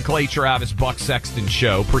back in, Clay Travis, Buck Sexton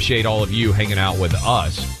Show. Appreciate all of you hanging out with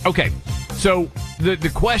us. Okay, so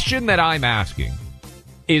the question that I'm asking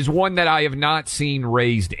is one that I have not seen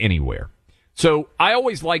raised anywhere. So I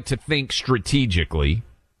always like to think strategically,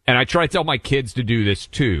 and I try to tell my kids to do this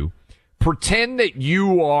too. Pretend that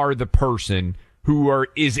you are the person who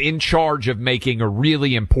is in charge of making a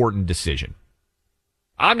really important decision.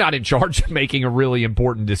 I'm not in charge of making a really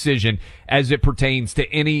important decision as it pertains to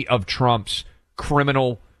any of Trump's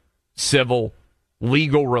criminal, civil,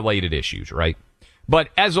 legal related issues, right? But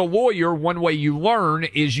as a lawyer, one way you learn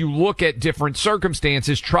is you look at different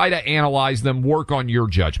circumstances, try to analyze them, work on your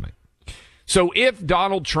judgment. So if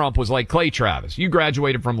Donald Trump was like Clay Travis, you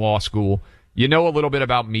graduated from law school, you know a little bit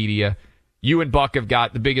about media, you and Buck have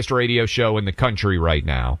got the biggest radio show in the country right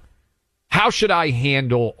now. How should I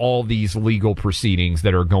handle all these legal proceedings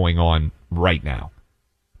that are going on right now?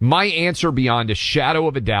 My answer beyond a shadow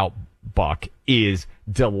of a doubt, Buck, is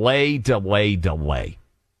delay, delay, delay.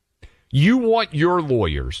 You want your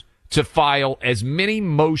lawyers to file as many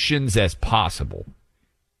motions as possible.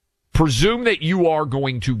 Presume that you are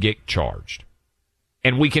going to get charged.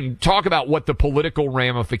 And we can talk about what the political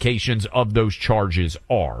ramifications of those charges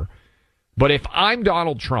are. But if I'm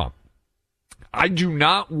Donald Trump, I do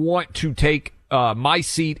not want to take my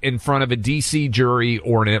seat in front of a D.C. jury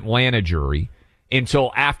or an Atlanta jury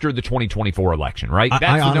until after the 2024 election, right?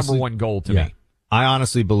 That's the number one goal to me. I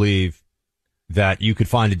honestly believe that you could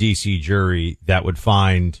find a D.C. jury that would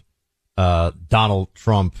find Donald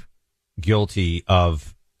Trump guilty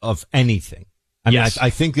of anything. I mean, I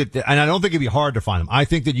think that, and I don't think it'd be hard to find them. I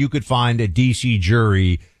think that you could find a D.C.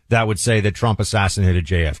 jury that would say that Trump assassinated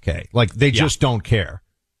JFK. Like, they just don't care.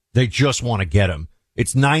 They just want to get him.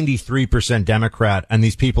 It's 93% Democrat, and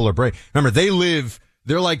these people are brave. Remember,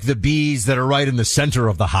 they're like the bees that are right in the center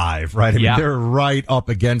of the hive, right? I mean, they're right up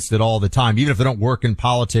against it all the time. Even if they don't work in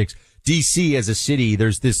politics, DC as a city,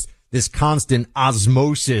 there's this constant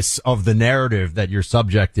osmosis of the narrative that you're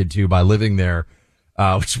subjected to by living there,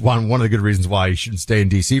 which is one of the good reasons why you shouldn't stay in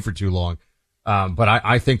DC for too long. But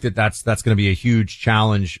I think that's going to be a huge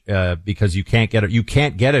challenge, because you can't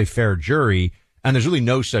get a fair jury, and there's really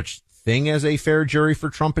no such thing as a fair jury for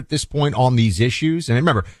Trump at this point on these issues. And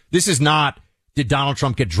remember, this is not, did Donald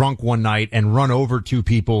Trump get drunk one night and run over two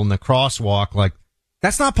people in the crosswalk? Like,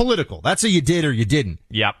 that's not political. That's a you did or you didn't.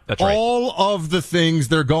 Yep, that's right. All of the things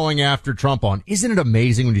they're going after Trump on. Isn't it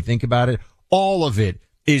amazing when you think about it? All of it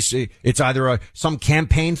is, it's either some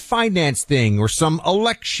campaign finance thing or some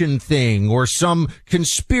election thing or some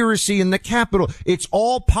conspiracy in the Capitol. It's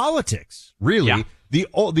all politics, really. Yeah.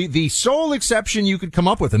 The sole exception you could come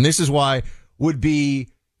up with, and this is why, would be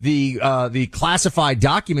the classified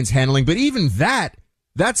documents handling. But even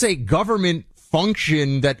that's a government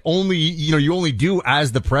function that you only do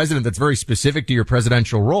as the president. That's very specific to your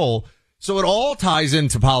presidential role. So it all ties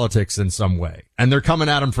into politics in some way, and they're coming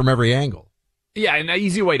at him from every angle. Yeah, and an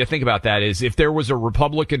easy way to think about that is, if there was a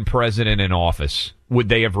Republican president in office, would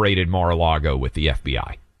they have raided Mar-a-Lago with the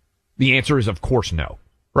FBI? The answer is, of course, no.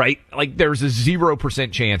 Right? Like, there's a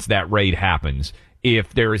 0% chance that raid happens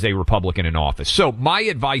if there is a Republican in office. So my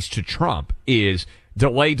advice to Trump is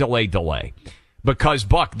delay, delay, delay. Because,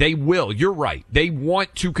 Buck, they will. You're right. They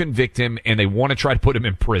want to convict him, and they want to try to put him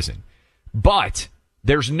in prison. But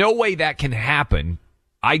there's no way that can happen,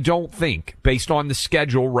 I don't think, based on the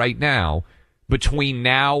schedule right now, between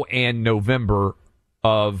now and November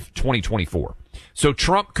of 2024. So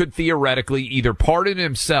Trump could theoretically either pardon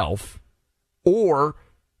himself, or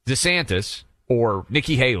DeSantis, or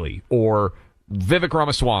Nikki Haley, or Vivek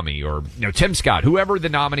Ramaswamy, or Tim Scott, whoever the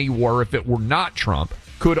nominee were, if it were not Trump,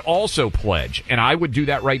 could also pledge. And I would do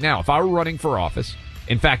that right now if I were running for office.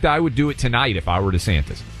 In fact, I would do it tonight if I were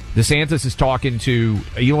DeSantis. DeSantis is talking to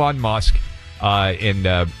Elon Musk in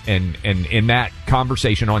that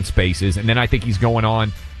conversation on Spaces, and then I think he's going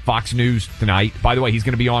on Fox News tonight. By the way, he's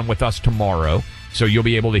going to be on with us tomorrow. So you'll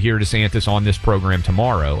be able to hear DeSantis on this program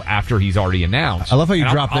tomorrow after he's already announced. I love how you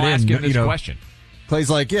dropped it in. Ask him this question. Clay's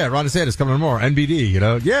like, yeah, Ron DeSantis coming tomorrow, NBD,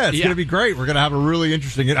 Yeah, it's going to be great. We're going to have a really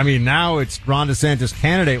interesting, now it's Ron DeSantis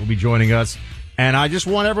candidate will be joining us. And I just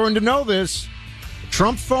want everyone to know this.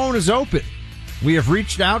 Trump phone is open. We have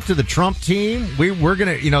reached out to the Trump team. We're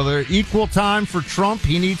going to, they're equal time for Trump.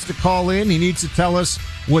 He needs to call in. He needs to tell us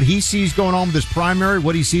what he sees going on with this primary,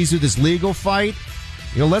 what he sees with this legal fight.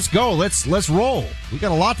 Let's go. Let's roll. We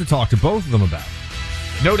got a lot to talk to both of them about.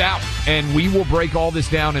 No doubt. And we will break all this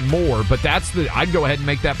down and more. But I'd go ahead and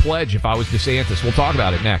make that pledge if I was DeSantis. We'll talk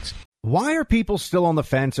about it next. Why are people still on the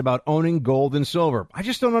fence about owning gold and silver? I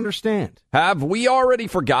just don't understand. Have we already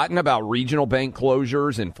forgotten about regional bank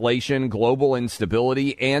closures, inflation, global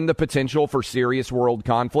instability, and the potential for serious world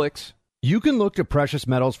conflicts? You can look to precious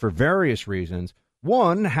metals for various reasons.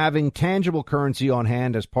 1, having tangible currency on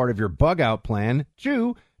hand as part of your bug-out plan.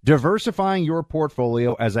 2, diversifying your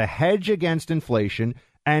portfolio as a hedge against inflation.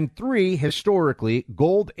 And 3, historically,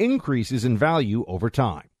 gold increases in value over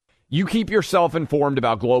time. You keep yourself informed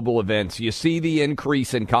about global events. You see the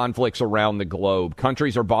increase in conflicts around the globe.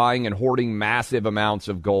 Countries are buying and hoarding massive amounts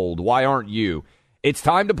of gold. Why aren't you? It's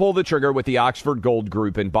time to pull the trigger with the Oxford Gold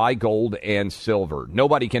Group and buy gold and silver.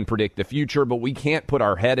 Nobody can predict the future, but we can't put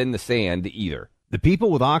our head in the sand either. The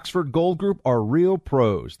people with Oxford Gold Group are real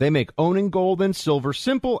pros. They make owning gold and silver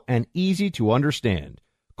simple and easy to understand.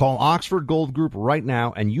 Call Oxford Gold Group right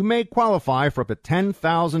now, and you may qualify for up to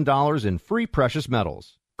 $10,000 in free precious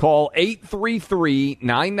metals. Call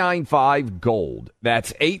 833-995-GOLD.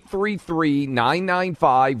 That's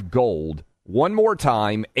 833-995-GOLD. One more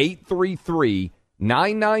time,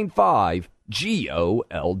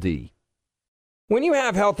 833-995-GOLD. When you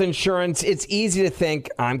have health insurance, it's easy to think,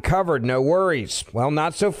 I'm covered, no worries. Well,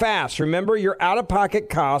 not so fast. Remember, your out-of-pocket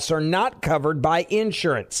costs are not covered by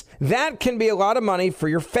insurance. That can be a lot of money for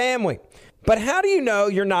your family. But how do you know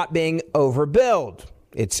you're not being overbilled?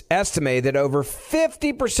 It's estimated that over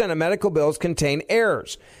 50% of medical bills contain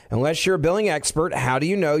errors. Unless you're a billing expert, how do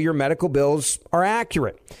you know your medical bills are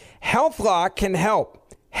accurate? HealthLock can help.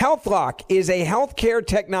 HealthLock is a healthcare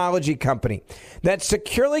technology company that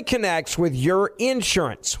securely connects with your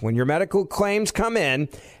insurance. When your medical claims come in,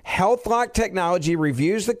 HealthLock technology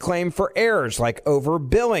reviews the claim for errors like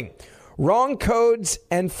overbilling, wrong codes,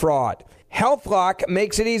 and fraud. HealthLock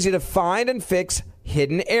makes it easy to find and fix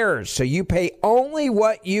hidden errors, so you pay only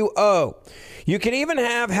what you owe. You can even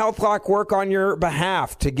have HealthLock work on your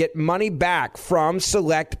behalf to get money back from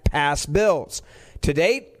select past bills. To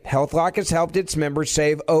date, HealthLock has helped its members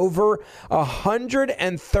save over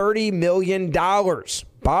 $130 million.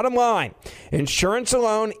 Bottom line, insurance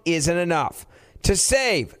alone isn't enough. To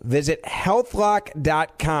save, visit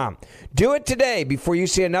healthlock.com. Do it today before you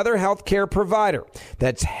see another healthcare provider.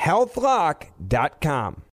 That's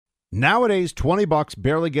healthlock.com. Nowadays, $20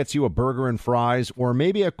 barely gets you a burger and fries or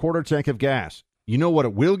maybe a quarter tank of gas. You know what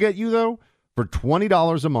it will get you, though? For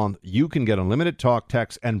 $20 a month, you can get unlimited talk,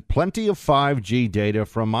 text, and plenty of 5G data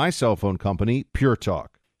from my cell phone company, Pure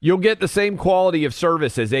Talk. You'll get the same quality of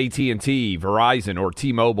service as AT&T, Verizon, or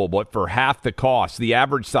T-Mobile, but for half the cost. The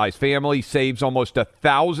average size family saves almost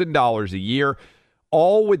 $1,000 a year,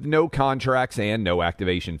 all with no contracts and no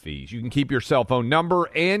activation fees. You can keep your cell phone number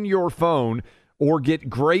and your phone, or get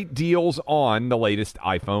great deals on the latest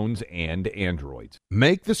iPhones and Androids.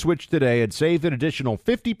 Make the switch today and save an additional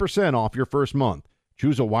 50% off your first month.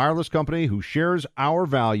 Choose a wireless company who shares our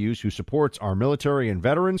values, who supports our military and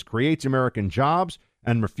veterans, creates American jobs,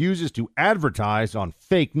 and refuses to advertise on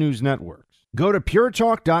fake news networks. Go to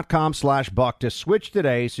puretalk.com/buck to switch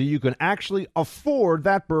today so you can actually afford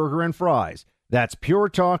that burger and fries. That's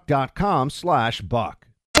puretalk.com/buck.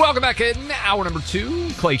 Welcome back in hour number 2.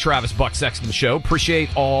 Clay Travis, Buck Sexton Show. Appreciate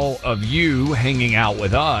all of you hanging out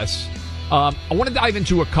with us. I want to dive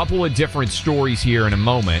into a couple of different stories here in a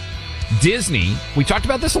moment. Disney, we talked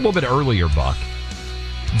about this a little bit earlier, Buck.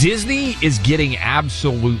 Disney is getting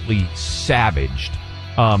absolutely savaged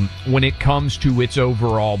when it comes to its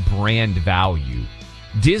overall brand value.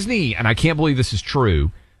 Disney, and I can't believe this is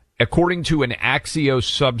true, according to an Axios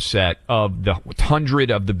subset of the 100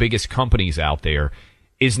 of the biggest companies out there,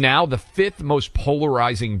 is now the 5th most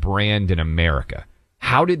polarizing brand in America.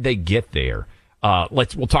 How did they get there?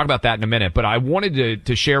 We'll talk about that in a minute, but I wanted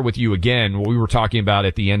to share with you again what we were talking about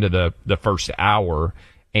at the end of the first hour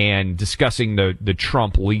and discussing the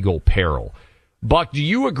Trump legal peril. Buck, do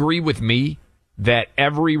you agree with me that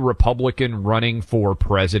every Republican running for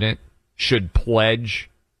president should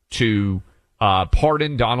pledge to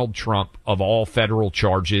pardon Donald Trump of all federal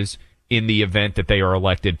charges in the event that they are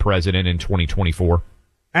elected president in 2024?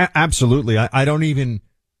 Absolutely. I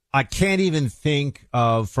can't even think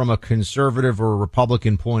of, from a conservative or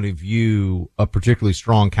Republican point of view, a particularly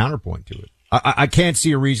strong counterpoint to it. I can't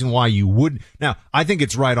see a reason why you would. Now, I think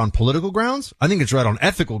it's right on political grounds. I think it's right on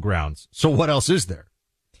ethical grounds. So what else is there?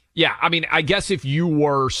 Yeah, I mean, I guess if you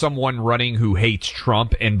were someone running who hates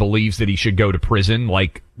Trump and believes that he should go to prison,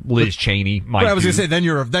 like Liz Cheney might. I was going to say, then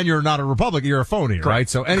you're not a Republican, you're a phony, Correct. Right?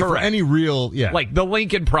 So for any real, yeah, like the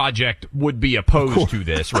Lincoln Project would be opposed to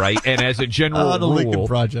this, right? And as a general the rule, Lincoln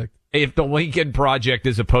Project. If the Lincoln Project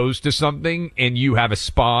is opposed to something and you have a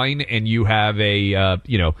spine and you have a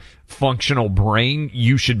functional brain,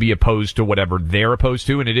 you should be opposed to whatever they're opposed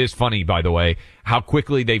to. And it is funny, by the way, how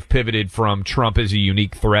quickly they've pivoted from Trump as a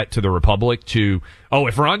unique threat to the Republic to,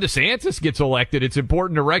 if Ron DeSantis gets elected, it's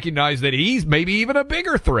important to recognize that he's maybe even a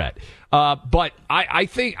bigger threat. But I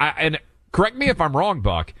think, and correct me if I'm wrong,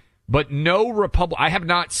 Buck, but I have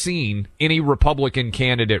not seen any Republican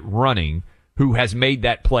candidate running who has made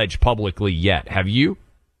that pledge publicly yet. Have you?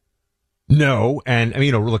 No. And,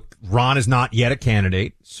 look, Ron is not yet a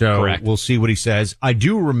candidate, so Correct. We'll see what he says. I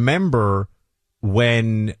do remember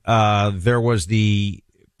when there was the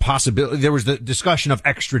possibility, there was the discussion of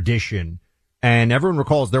extradition, and everyone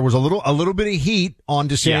recalls there was a little bit of heat on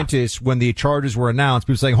DeSantis when the charges were announced.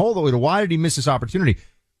 People saying, hold on, why did he miss this opportunity?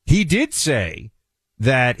 He did say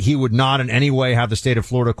that he would not in any way have the state of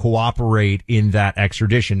Florida cooperate in that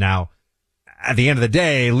extradition. Now, at the end of the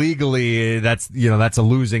day, legally, that's a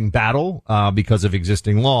losing battle, because of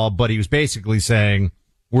existing law, but he was basically saying,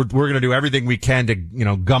 we're going to do everything we can to,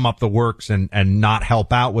 gum up the works and not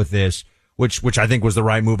help out with this, which I think was the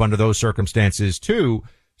right move under those circumstances too.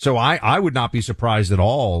 So I would not be surprised at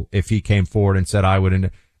all if he came forward and said, I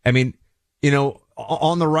would. I mean,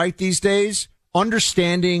 on the right these days,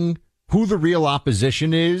 understanding who the real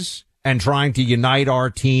opposition is and trying to unite our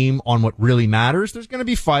team on what really matters. There's going to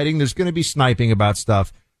be fighting. There's going to be sniping about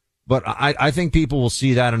stuff, but I think people will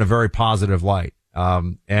see that in a very positive light.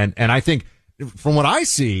 And I think from what I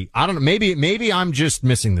see, I don't know, maybe I'm just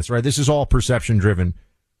missing this, right? This is all perception driven.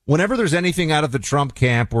 Whenever there's anything out of the Trump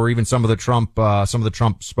camp or even some of the Trump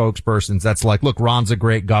spokespersons, that's like, look, Ron's a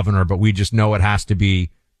great governor, but we just know it has to be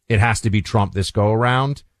Trump this go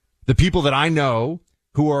around. The people that I know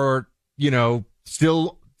who are,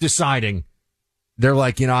 still deciding, they're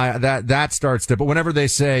like, that starts to, but whenever they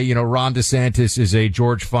say, Ron DeSantis is a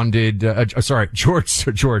George Soros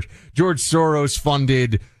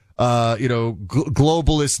funded,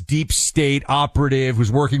 globalist deep state operative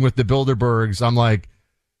who's working with the Bilderbergs, I'm like,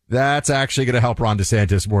 that's actually going to help Ron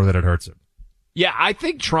DeSantis more than it hurts him. Yeah, I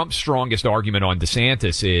think Trump's strongest argument on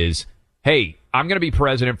DeSantis is, hey, I'm going to be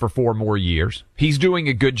president for 4 more years. He's doing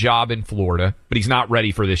a good job in Florida, but he's not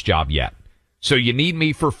ready for this job yet. So you need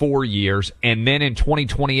me for 4 years, and then in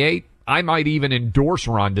 2028, I might even endorse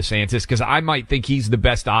Ron DeSantis because I might think he's the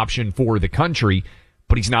best option for the country,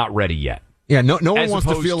 but he's not ready yet. Yeah, no one wants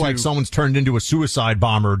to feel like someone's turned into a suicide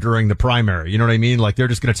bomber during the primary. You know what I mean? Like they're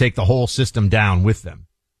just going to take the whole system down with them.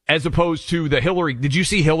 As opposed to the Hillary. Did you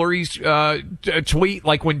see Hillary's tweet?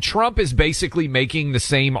 Like when Trump is basically making the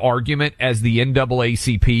same argument as the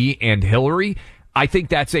NAACP and Hillary, I think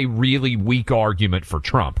that's a really weak argument for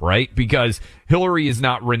Trump, right? Because Hillary is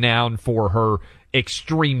not renowned for her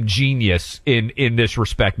extreme genius in this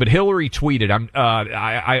respect. But Hillary tweeted,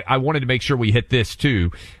 I wanted to make sure we hit this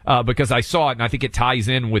too, because I saw it and I think it ties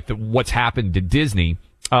in with what's happened to Disney.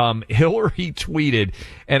 Hillary tweeted,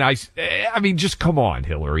 and I mean, just come on,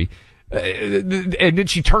 Hillary. And then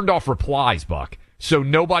she turned off replies, Buck. So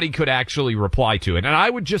nobody could actually reply to it. And I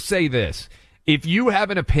would just say this. If you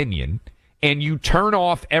have an opinion and you turn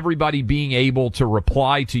off everybody being able to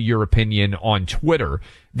reply to your opinion on Twitter,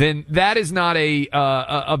 then that is not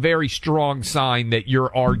a very strong sign that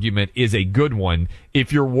your argument is a good one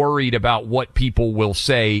if you're worried about what people will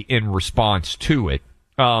say in response to it.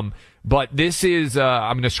 But this is,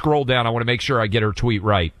 I'm going to scroll down. I want to make sure I get her tweet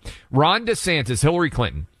right. Ron DeSantis, Hillary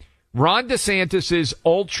Clinton. Ron DeSantis's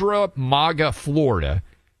ultra MAGA Florida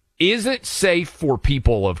isn't safe for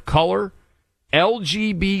people of color,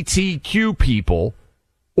 LGBTQ people,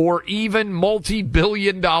 or even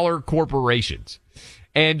multi-billion-dollar corporations.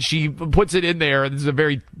 And she puts it in there. This is a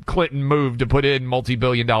very Clinton move to put in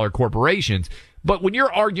multi-billion-dollar corporations. But when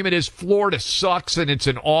your argument is Florida sucks and it's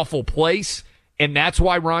an awful place, and that's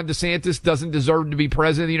why Ron DeSantis doesn't deserve to be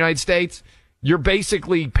president of the United States, you're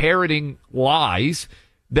basically parroting lies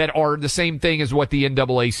that are the same thing as what the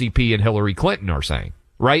NAACP and Hillary Clinton are saying,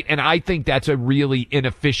 right? And I think that's a really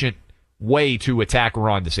inefficient way to attack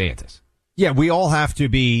Ron DeSantis. Yeah, we all have to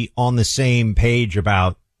be on the same page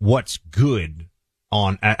about what's good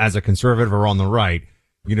as a conservative or on the right.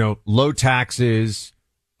 Low taxes,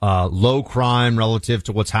 low crime relative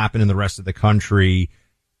to what's happened in the rest of the country,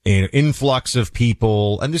 an influx of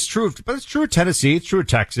people. And it's true of Tennessee. It's true of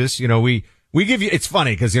Texas. We give you, it's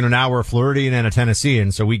funny because, now we're a Floridian and a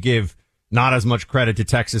Tennessean, so we give not as much credit to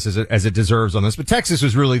Texas as it deserves on this. But Texas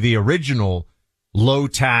was really the original low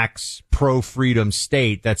tax, pro freedom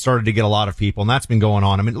state that started to get a lot of people. And that's been going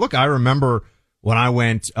on. I mean, look, I remember when I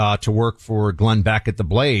went, to work for Glenn Beck at the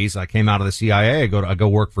Blaze, I came out of the CIA, I go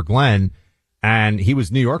work for Glenn, and he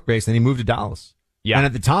was New York based and he moved to Dallas. Yeah. And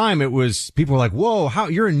at the time people were like, whoa,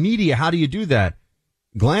 you're in media. How do you do that?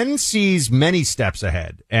 Glenn sees many steps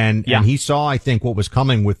ahead and he saw, I think, what was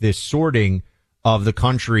coming with this sorting of the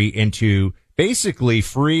country into basically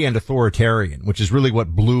free and authoritarian, which is really what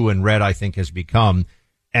blue and red, I think, has become.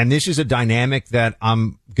 And this is a dynamic that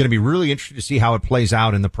I'm going to be really interested to see how it plays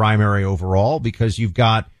out in the primary overall, because you've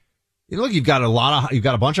got a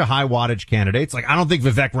bunch of high wattage candidates. Like, I don't think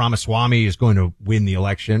Vivek Ramaswamy is going to win the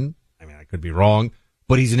election. I mean, I could be wrong,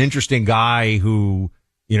 but he's an interesting guy who,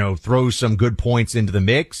 throws some good points into the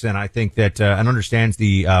mix. And I think that, and understands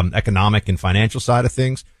the, economic and financial side of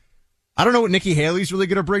things. I don't know what Nikki Haley's really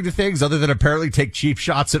going to bring to things other than apparently take cheap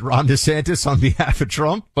shots at Ron DeSantis on behalf of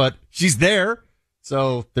Trump, but she's there.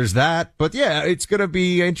 So there's that. But yeah, it's going to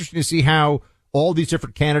be interesting to see how all these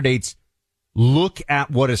different candidates look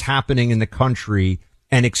at what is happening in the country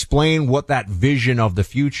and explain what that vision of the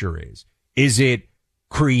future is. Is it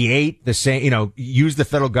create the same, use the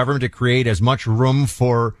federal government to create as much room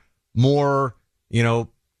for more,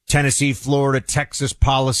 Tennessee, Florida, Texas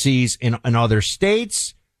policies in other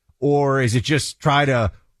states? Or is it just try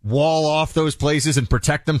to wall off those places and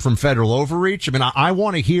protect them from federal overreach? I mean, I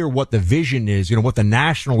want to hear what the vision is, what the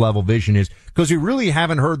national level vision is, because we really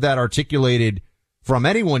haven't heard that articulated from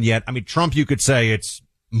anyone yet. I mean, Trump, you could say it's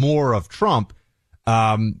more of Trump.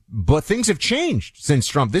 But things have changed since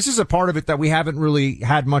Trump. This is a part of it that we haven't really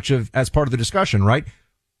had much of as part of the discussion, right?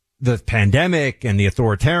 The pandemic and the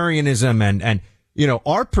authoritarianism and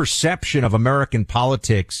our perception of American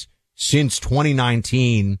politics since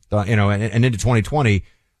 2019, and into 2020,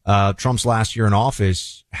 Trump's last year in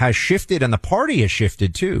office has shifted, and the party has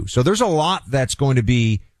shifted too. So there's a lot that's going to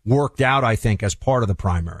be worked out, I think, as part of the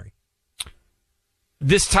primary.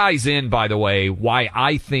 This ties in, by the way, why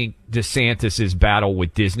I think DeSantis's battle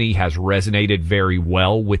with Disney has resonated very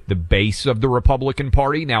well with the base of the Republican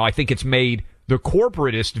Party. Now, I think it's made the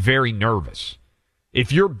corporatists very nervous.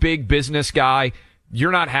 If you're a big business guy,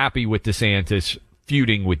 you're not happy with DeSantis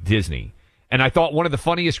feuding with Disney. And I thought one of the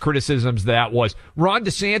funniest criticisms that was Ron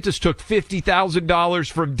DeSantis took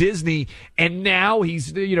 $50,000 from Disney and now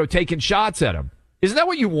he's, taking shots at him. Isn't that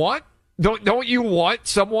what you want? Don't you want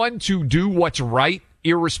someone to do what's right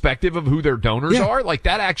irrespective of who their donors are? Like,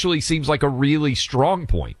 that actually seems like a really strong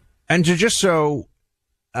point. And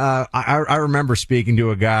I remember speaking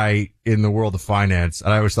to a guy in the world of finance,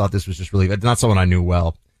 and I always thought this was just really, not someone I knew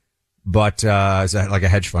well, but like a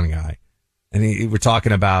hedge fund guy. And we're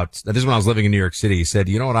talking about, this is when I was living in New York City. He said,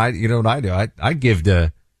 you know what I do? I give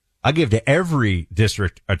to every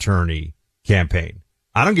district attorney campaign.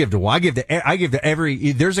 I give to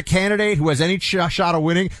every, there's a candidate who has any shot of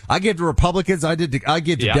winning. I give to Republicans. I give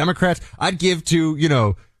to Democrats. I'd give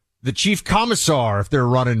to, the chief commissar if they're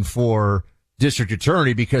running for district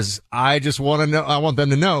attorney, because I just want to know, I want them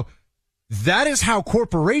to know that is how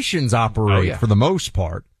corporations operate for the most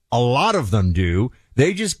part. A lot of them do.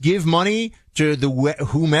 They just give money to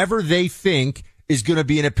whomever they think is going to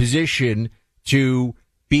be in a position to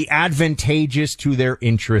be advantageous to their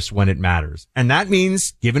interests when it matters. And that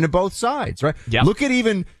means giving to both sides, right? Yep. Look at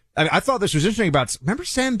I thought this was interesting remember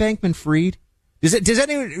Sam Bankman-Fried? Does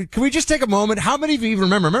anyone, can we just take a moment? How many of you even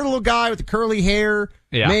remember the little guy with the curly hair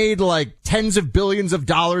made like tens of billions of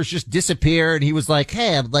dollars, just disappear? And he was like,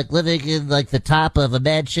 hey, I'm like living in like the top of a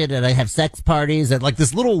mansion and I have sex parties, and like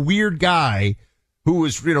this little weird guy who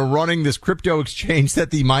was, running this crypto exchange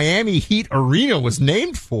that the Miami Heat arena was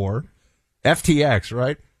named for, FTX,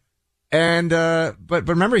 right? And, but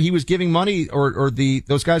remember, he was giving money,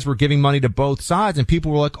 those guys were giving money to both sides, and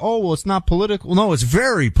people were like, oh, well, it's not political. No, it's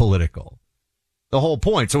very political. The whole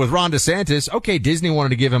point. So with Ron DeSantis, okay, Disney wanted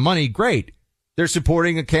to give him money. Great. They're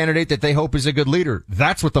supporting a candidate that they hope is a good leader.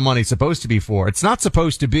 That's what the money's supposed to be for. It's not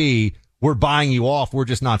supposed to be, we're buying you off, we're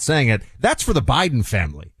just not saying it. That's for the Biden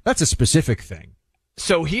family. That's a specific thing.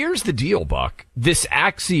 So here's the deal, Buck. This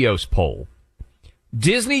Axios poll,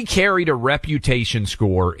 Disney carried a reputation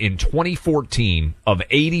score in 2014 of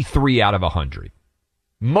 83 out of 100.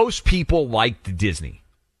 Most people liked Disney.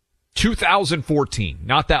 2014,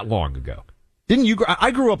 not that long ago. Didn't you?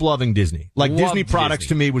 I grew up loving Disney. Like, Disney products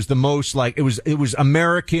to me was the most, like, it was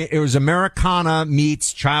American, it was Americana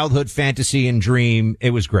meets childhood fantasy and dream.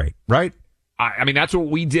 It was great, right? I mean, that's what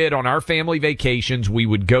we did on our family vacations. We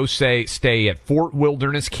would go stay at Fort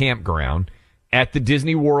Wilderness Campground at the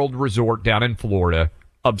Disney World Resort down in Florida.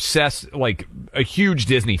 Obsessed, like a huge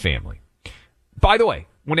Disney family. By the way,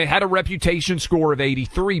 when it had a reputation score of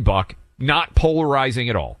 83, Buck, not polarizing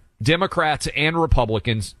at all. Democrats and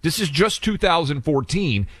Republicans, this is just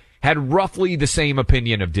 2014, had roughly the same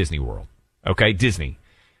opinion of Disney World. Okay, Disney.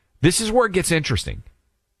 This is where it gets interesting.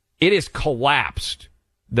 It has collapsed.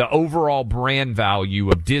 The overall brand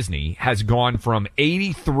value of Disney has gone from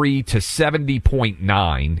 83 to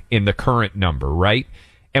 70.9 in the current number, right?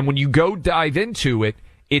 And when you go dive into it,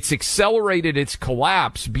 it's accelerated its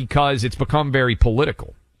collapse because it's become very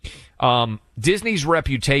political. Disney's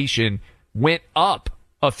reputation went up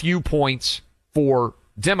a few points for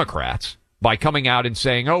Democrats by coming out and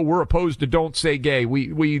saying, oh, we're opposed to Don't Say Gay.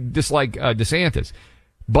 We dislike DeSantis.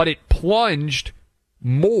 But it plunged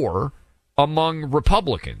more among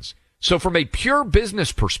Republicans. So from a pure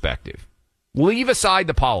business perspective, leave aside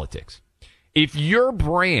the politics. If your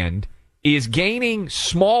brand is gaining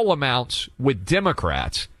small amounts with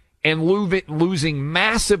Democrats and losing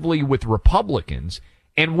massively with Republicans,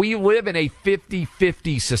 and we live in a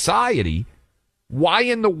 50-50 society, why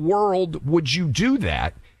in the world would you do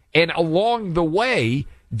that? And along the way,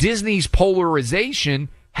 Disney's polarization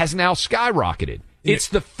has now skyrocketed. It's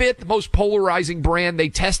the 5th most polarizing brand they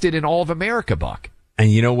tested in all of America, Buck.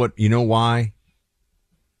 And you know what? You know why?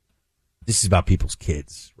 This is about people's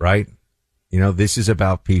kids, right? This is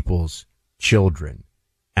about people's children.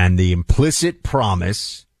 And the implicit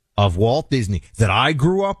promise of Walt Disney that I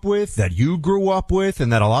grew up with, that you grew up with,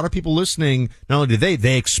 and that a lot of people listening, not only did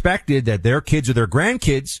they expected that their kids or their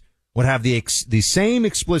grandkids would have the same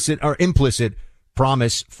explicit or implicit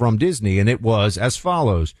promise from Disney. And it was as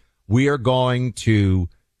follows. We are going to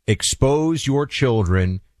expose your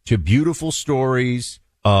children to beautiful stories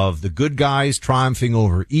of the good guys triumphing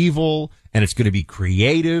over evil, and it's going to be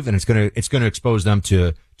creative, and it's going to expose them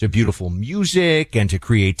to beautiful music and to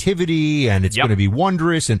creativity, and it's going to be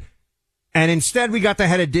wondrous. And instead we got the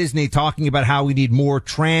head of Disney talking about how we need more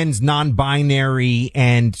trans, non-binary,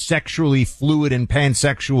 and sexually fluid and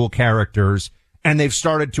pansexual characters. And they've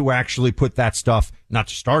started to actually put that stuff, not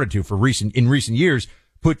just started to, in recent years,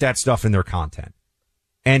 put that stuff in their content.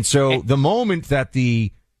 And so the moment that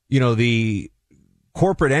the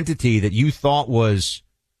corporate entity that you thought was,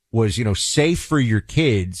 safe for your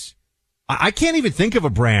kids, I can't even think of a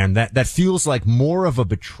brand that feels like more of a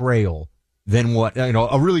betrayal than what,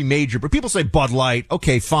 a really major, but people say Bud Light.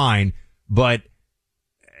 Okay, fine. But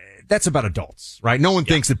that's about adults, right? No one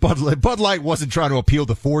thinks that Bud Light wasn't trying to appeal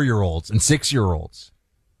to 4-year-olds and 6-year-olds.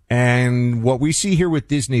 And what we see here with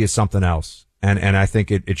Disney is something else. And I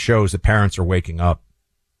think it shows that parents are waking up.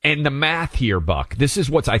 And the math here, Buck, this is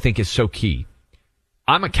what I think is so key.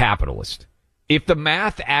 I'm a capitalist. If the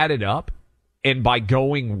math added up and by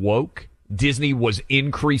going woke, Disney was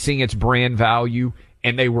increasing its brand value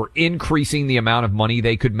and they were increasing the amount of money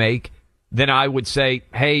they could make, then I would say,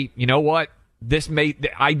 hey, you know what?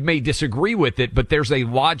 I may disagree with it, but there's a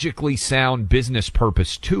logically sound business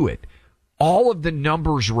purpose to it. All of the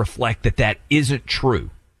numbers reflect that isn't true.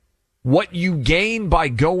 What you gain by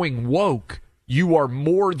going woke, you are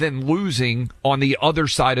more than losing on the other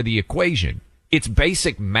side of the equation. It's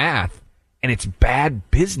basic math, and it's bad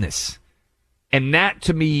business. And that,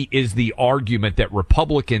 to me, is the argument that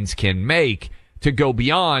Republicans can make to go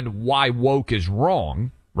beyond why woke is wrong,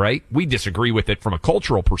 right? We disagree with it from a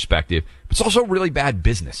cultural perspective, but it's also really bad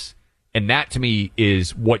business. And that, to me,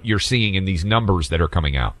 is what you're seeing in these numbers that are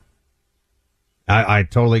coming out. I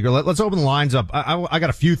totally agree. Let's open the lines up. I got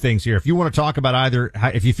a few things here. If you want to talk about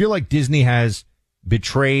if you feel like Disney has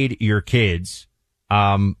betrayed your kids,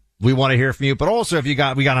 we want to hear from you. But also, we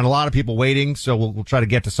got a lot of people waiting, so we'll try to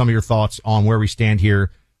get to some of your thoughts on where we stand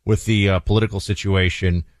here with the political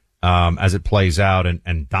situation as it plays out,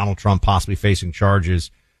 and Donald Trump possibly facing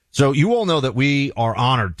charges. So you all know that we are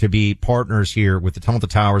honored to be partners here with the Tunnel to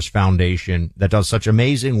Towers Foundation that does such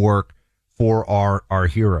amazing work for our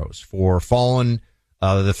heroes, for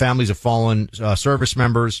the families of fallen service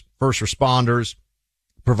members, first responders,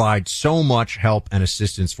 provide so much help and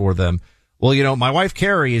assistance for them. Well, my wife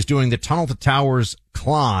Carrie is doing the Tunnel to Towers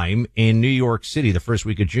climb in New York City the first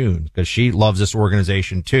week of June because she loves this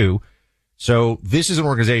organization too. So this is an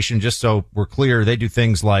organization, just so we're clear, they do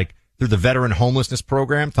things like through the Veteran Homelessness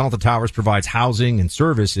Program, Tunnel to Towers provides housing and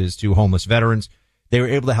services to homeless veterans. They were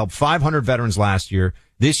able to help 500 veterans last year.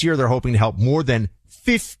 This year, they're hoping to help more than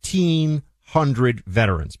 1,500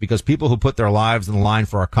 veterans because people who put their lives on the line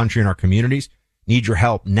for our country and our communities need your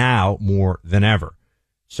help now more than ever.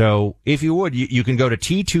 So if you would, you can go to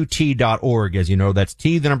T2T.org. As you know, that's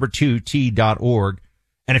T2T.org.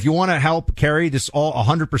 And if you want to help Carrie,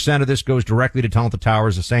 100% of this goes directly to Tunnel to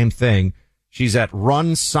Towers, the same thing. She's at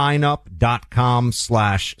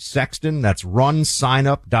runsignup.com/Sexton. That's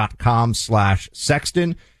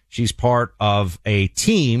runsignup.com/Sexton. She's part of a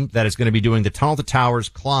team that is going to be doing the Tunnel to Towers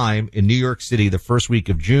climb in New York City the first week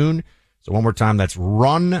of June. So one more time, that's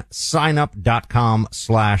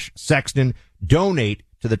runsignup.com/Sexton. Donate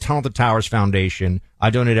to the Tunnel to Towers Foundation. I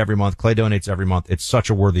donate every month. Clay donates every month. It's such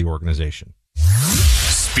a worthy organization.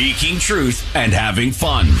 Speaking truth and having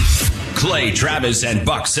fun. Clay Travis and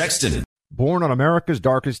Buck Sexton. Born on America's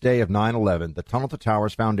darkest day of 9/11, the Tunnel to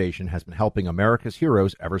Towers Foundation has been helping America's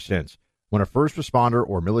heroes ever since. When a first responder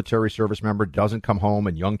or military service member doesn't come home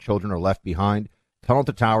and young children are left behind, Tunnel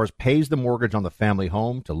to Towers pays the mortgage on the family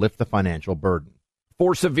home to lift the financial burden.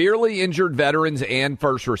 For severely injured veterans and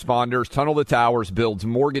first responders, Tunnel to Towers builds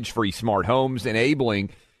mortgage-free smart homes,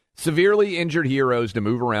 enabling severely injured heroes to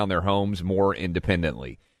move around their homes more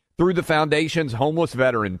independently. Through the Foundation's Homeless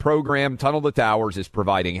Veteran Program, Tunnel to Towers is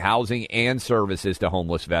providing housing and services to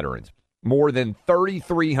homeless veterans. More than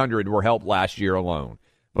 3,300 were helped last year alone,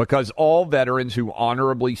 because all veterans who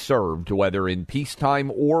honorably served, whether in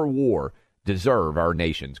peacetime or war, deserve our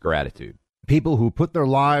nation's gratitude. People who put their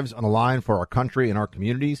lives on the line for our country and our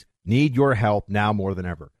communities need your help now more than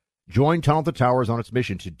ever. Join Tunnel to Towers on its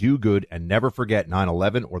mission to do good and never forget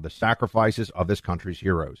 9/11 or the sacrifices of this country's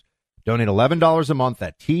heroes. Donate $11 a month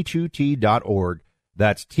at T2T.org.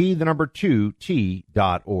 That's T2T.org.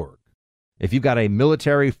 If you've got a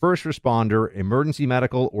military, first responder, emergency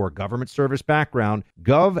medical, or government service background,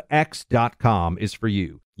 GovX.com is for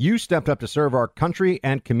you. You stepped up to serve our country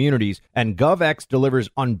and communities, and GovX delivers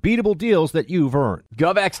unbeatable deals that you've earned.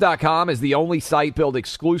 GovX.com is the only site built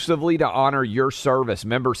exclusively to honor your service.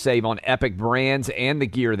 Members save on epic brands and the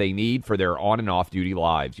gear they need for their on- and off-duty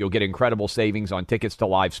lives. You'll get incredible savings on tickets to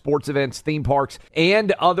live sports events, theme parks,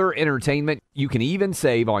 and other entertainment. You can even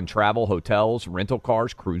save on travel, hotels, rental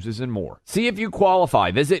cars, cruises, and more. See if you qualify.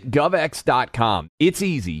 Visit GovX.com. It's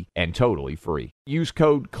easy and totally free. Use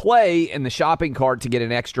code CLAY in the shopping cart to get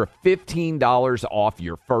an extra $15 off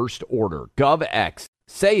your first order. GovX.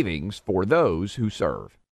 Savings for those who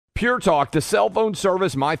serve. Pure Talk, the cell phone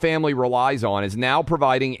service my family relies on, is now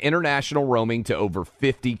providing international roaming to over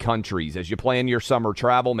 50 countries. As you plan your summer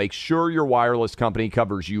travel, make sure your wireless company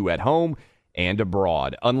covers you at home and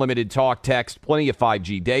abroad. Unlimited talk, text, plenty of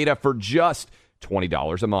 5G data for just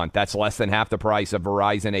 $20 a month. That's less than half the price of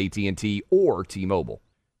Verizon, AT&T, or T-Mobile.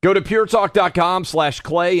 Go to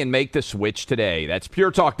puretalk.com/Clay and make the switch today. That's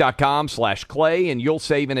puretalk.com/Clay, and you'll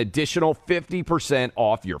save an additional 50%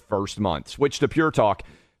 off your first month. Switch to Pure Talk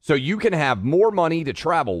so you can have more money to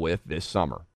travel with this summer.